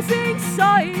losing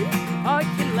side, I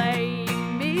can lay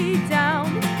me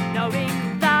down,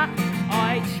 knowing that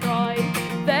I tried.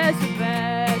 There's a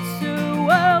better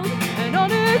world, and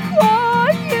on a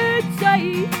quiet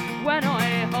day, when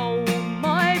I hold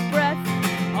my breath,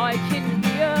 I can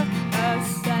hear her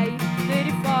say that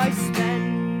if I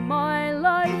spend my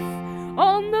life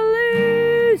on the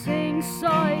losing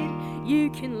side, you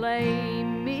can lay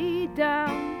me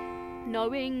down,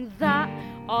 knowing that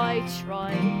I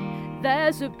tried.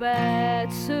 There's a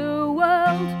better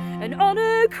world, and on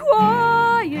a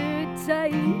quiet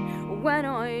day, when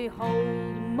I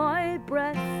hold my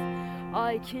breath,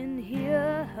 I can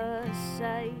hear her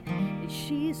say that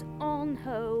she's on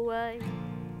her way.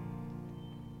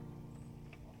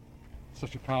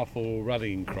 Such a powerful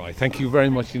rallying cry. Thank you very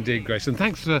much indeed, Grace. And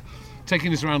thanks for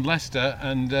taking us around Leicester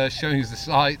and showing us the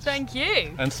sights. Thank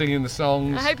you. And singing the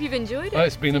songs. I hope you've enjoyed it. Oh,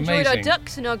 it's been enjoyed amazing. Our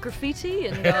ducks and our graffiti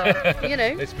and our, you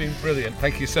know. It's been brilliant.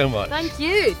 Thank you so much. Thank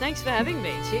you. Thanks for having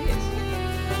me. Cheers.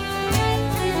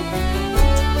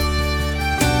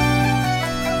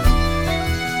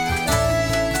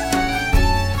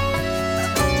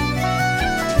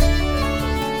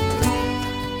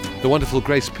 The wonderful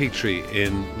Grace Petrie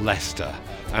in Leicester,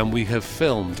 and we have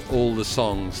filmed all the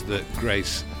songs that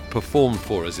Grace performed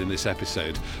for us in this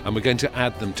episode, and we're going to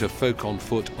add them to Folk on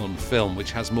Foot on Film,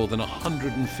 which has more than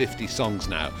 150 songs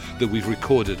now that we've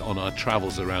recorded on our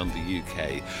travels around the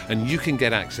UK, and you can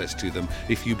get access to them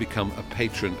if you become a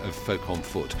patron of Folk on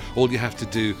Foot. All you have to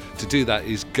do that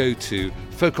is go to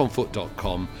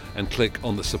folkonfoot.com and click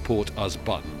on the Support Us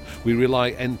button. We rely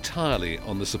entirely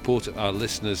on the support of our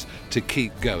listeners to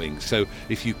keep going, so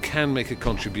if you can make a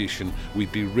contribution,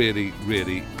 we'd be really,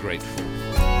 really grateful.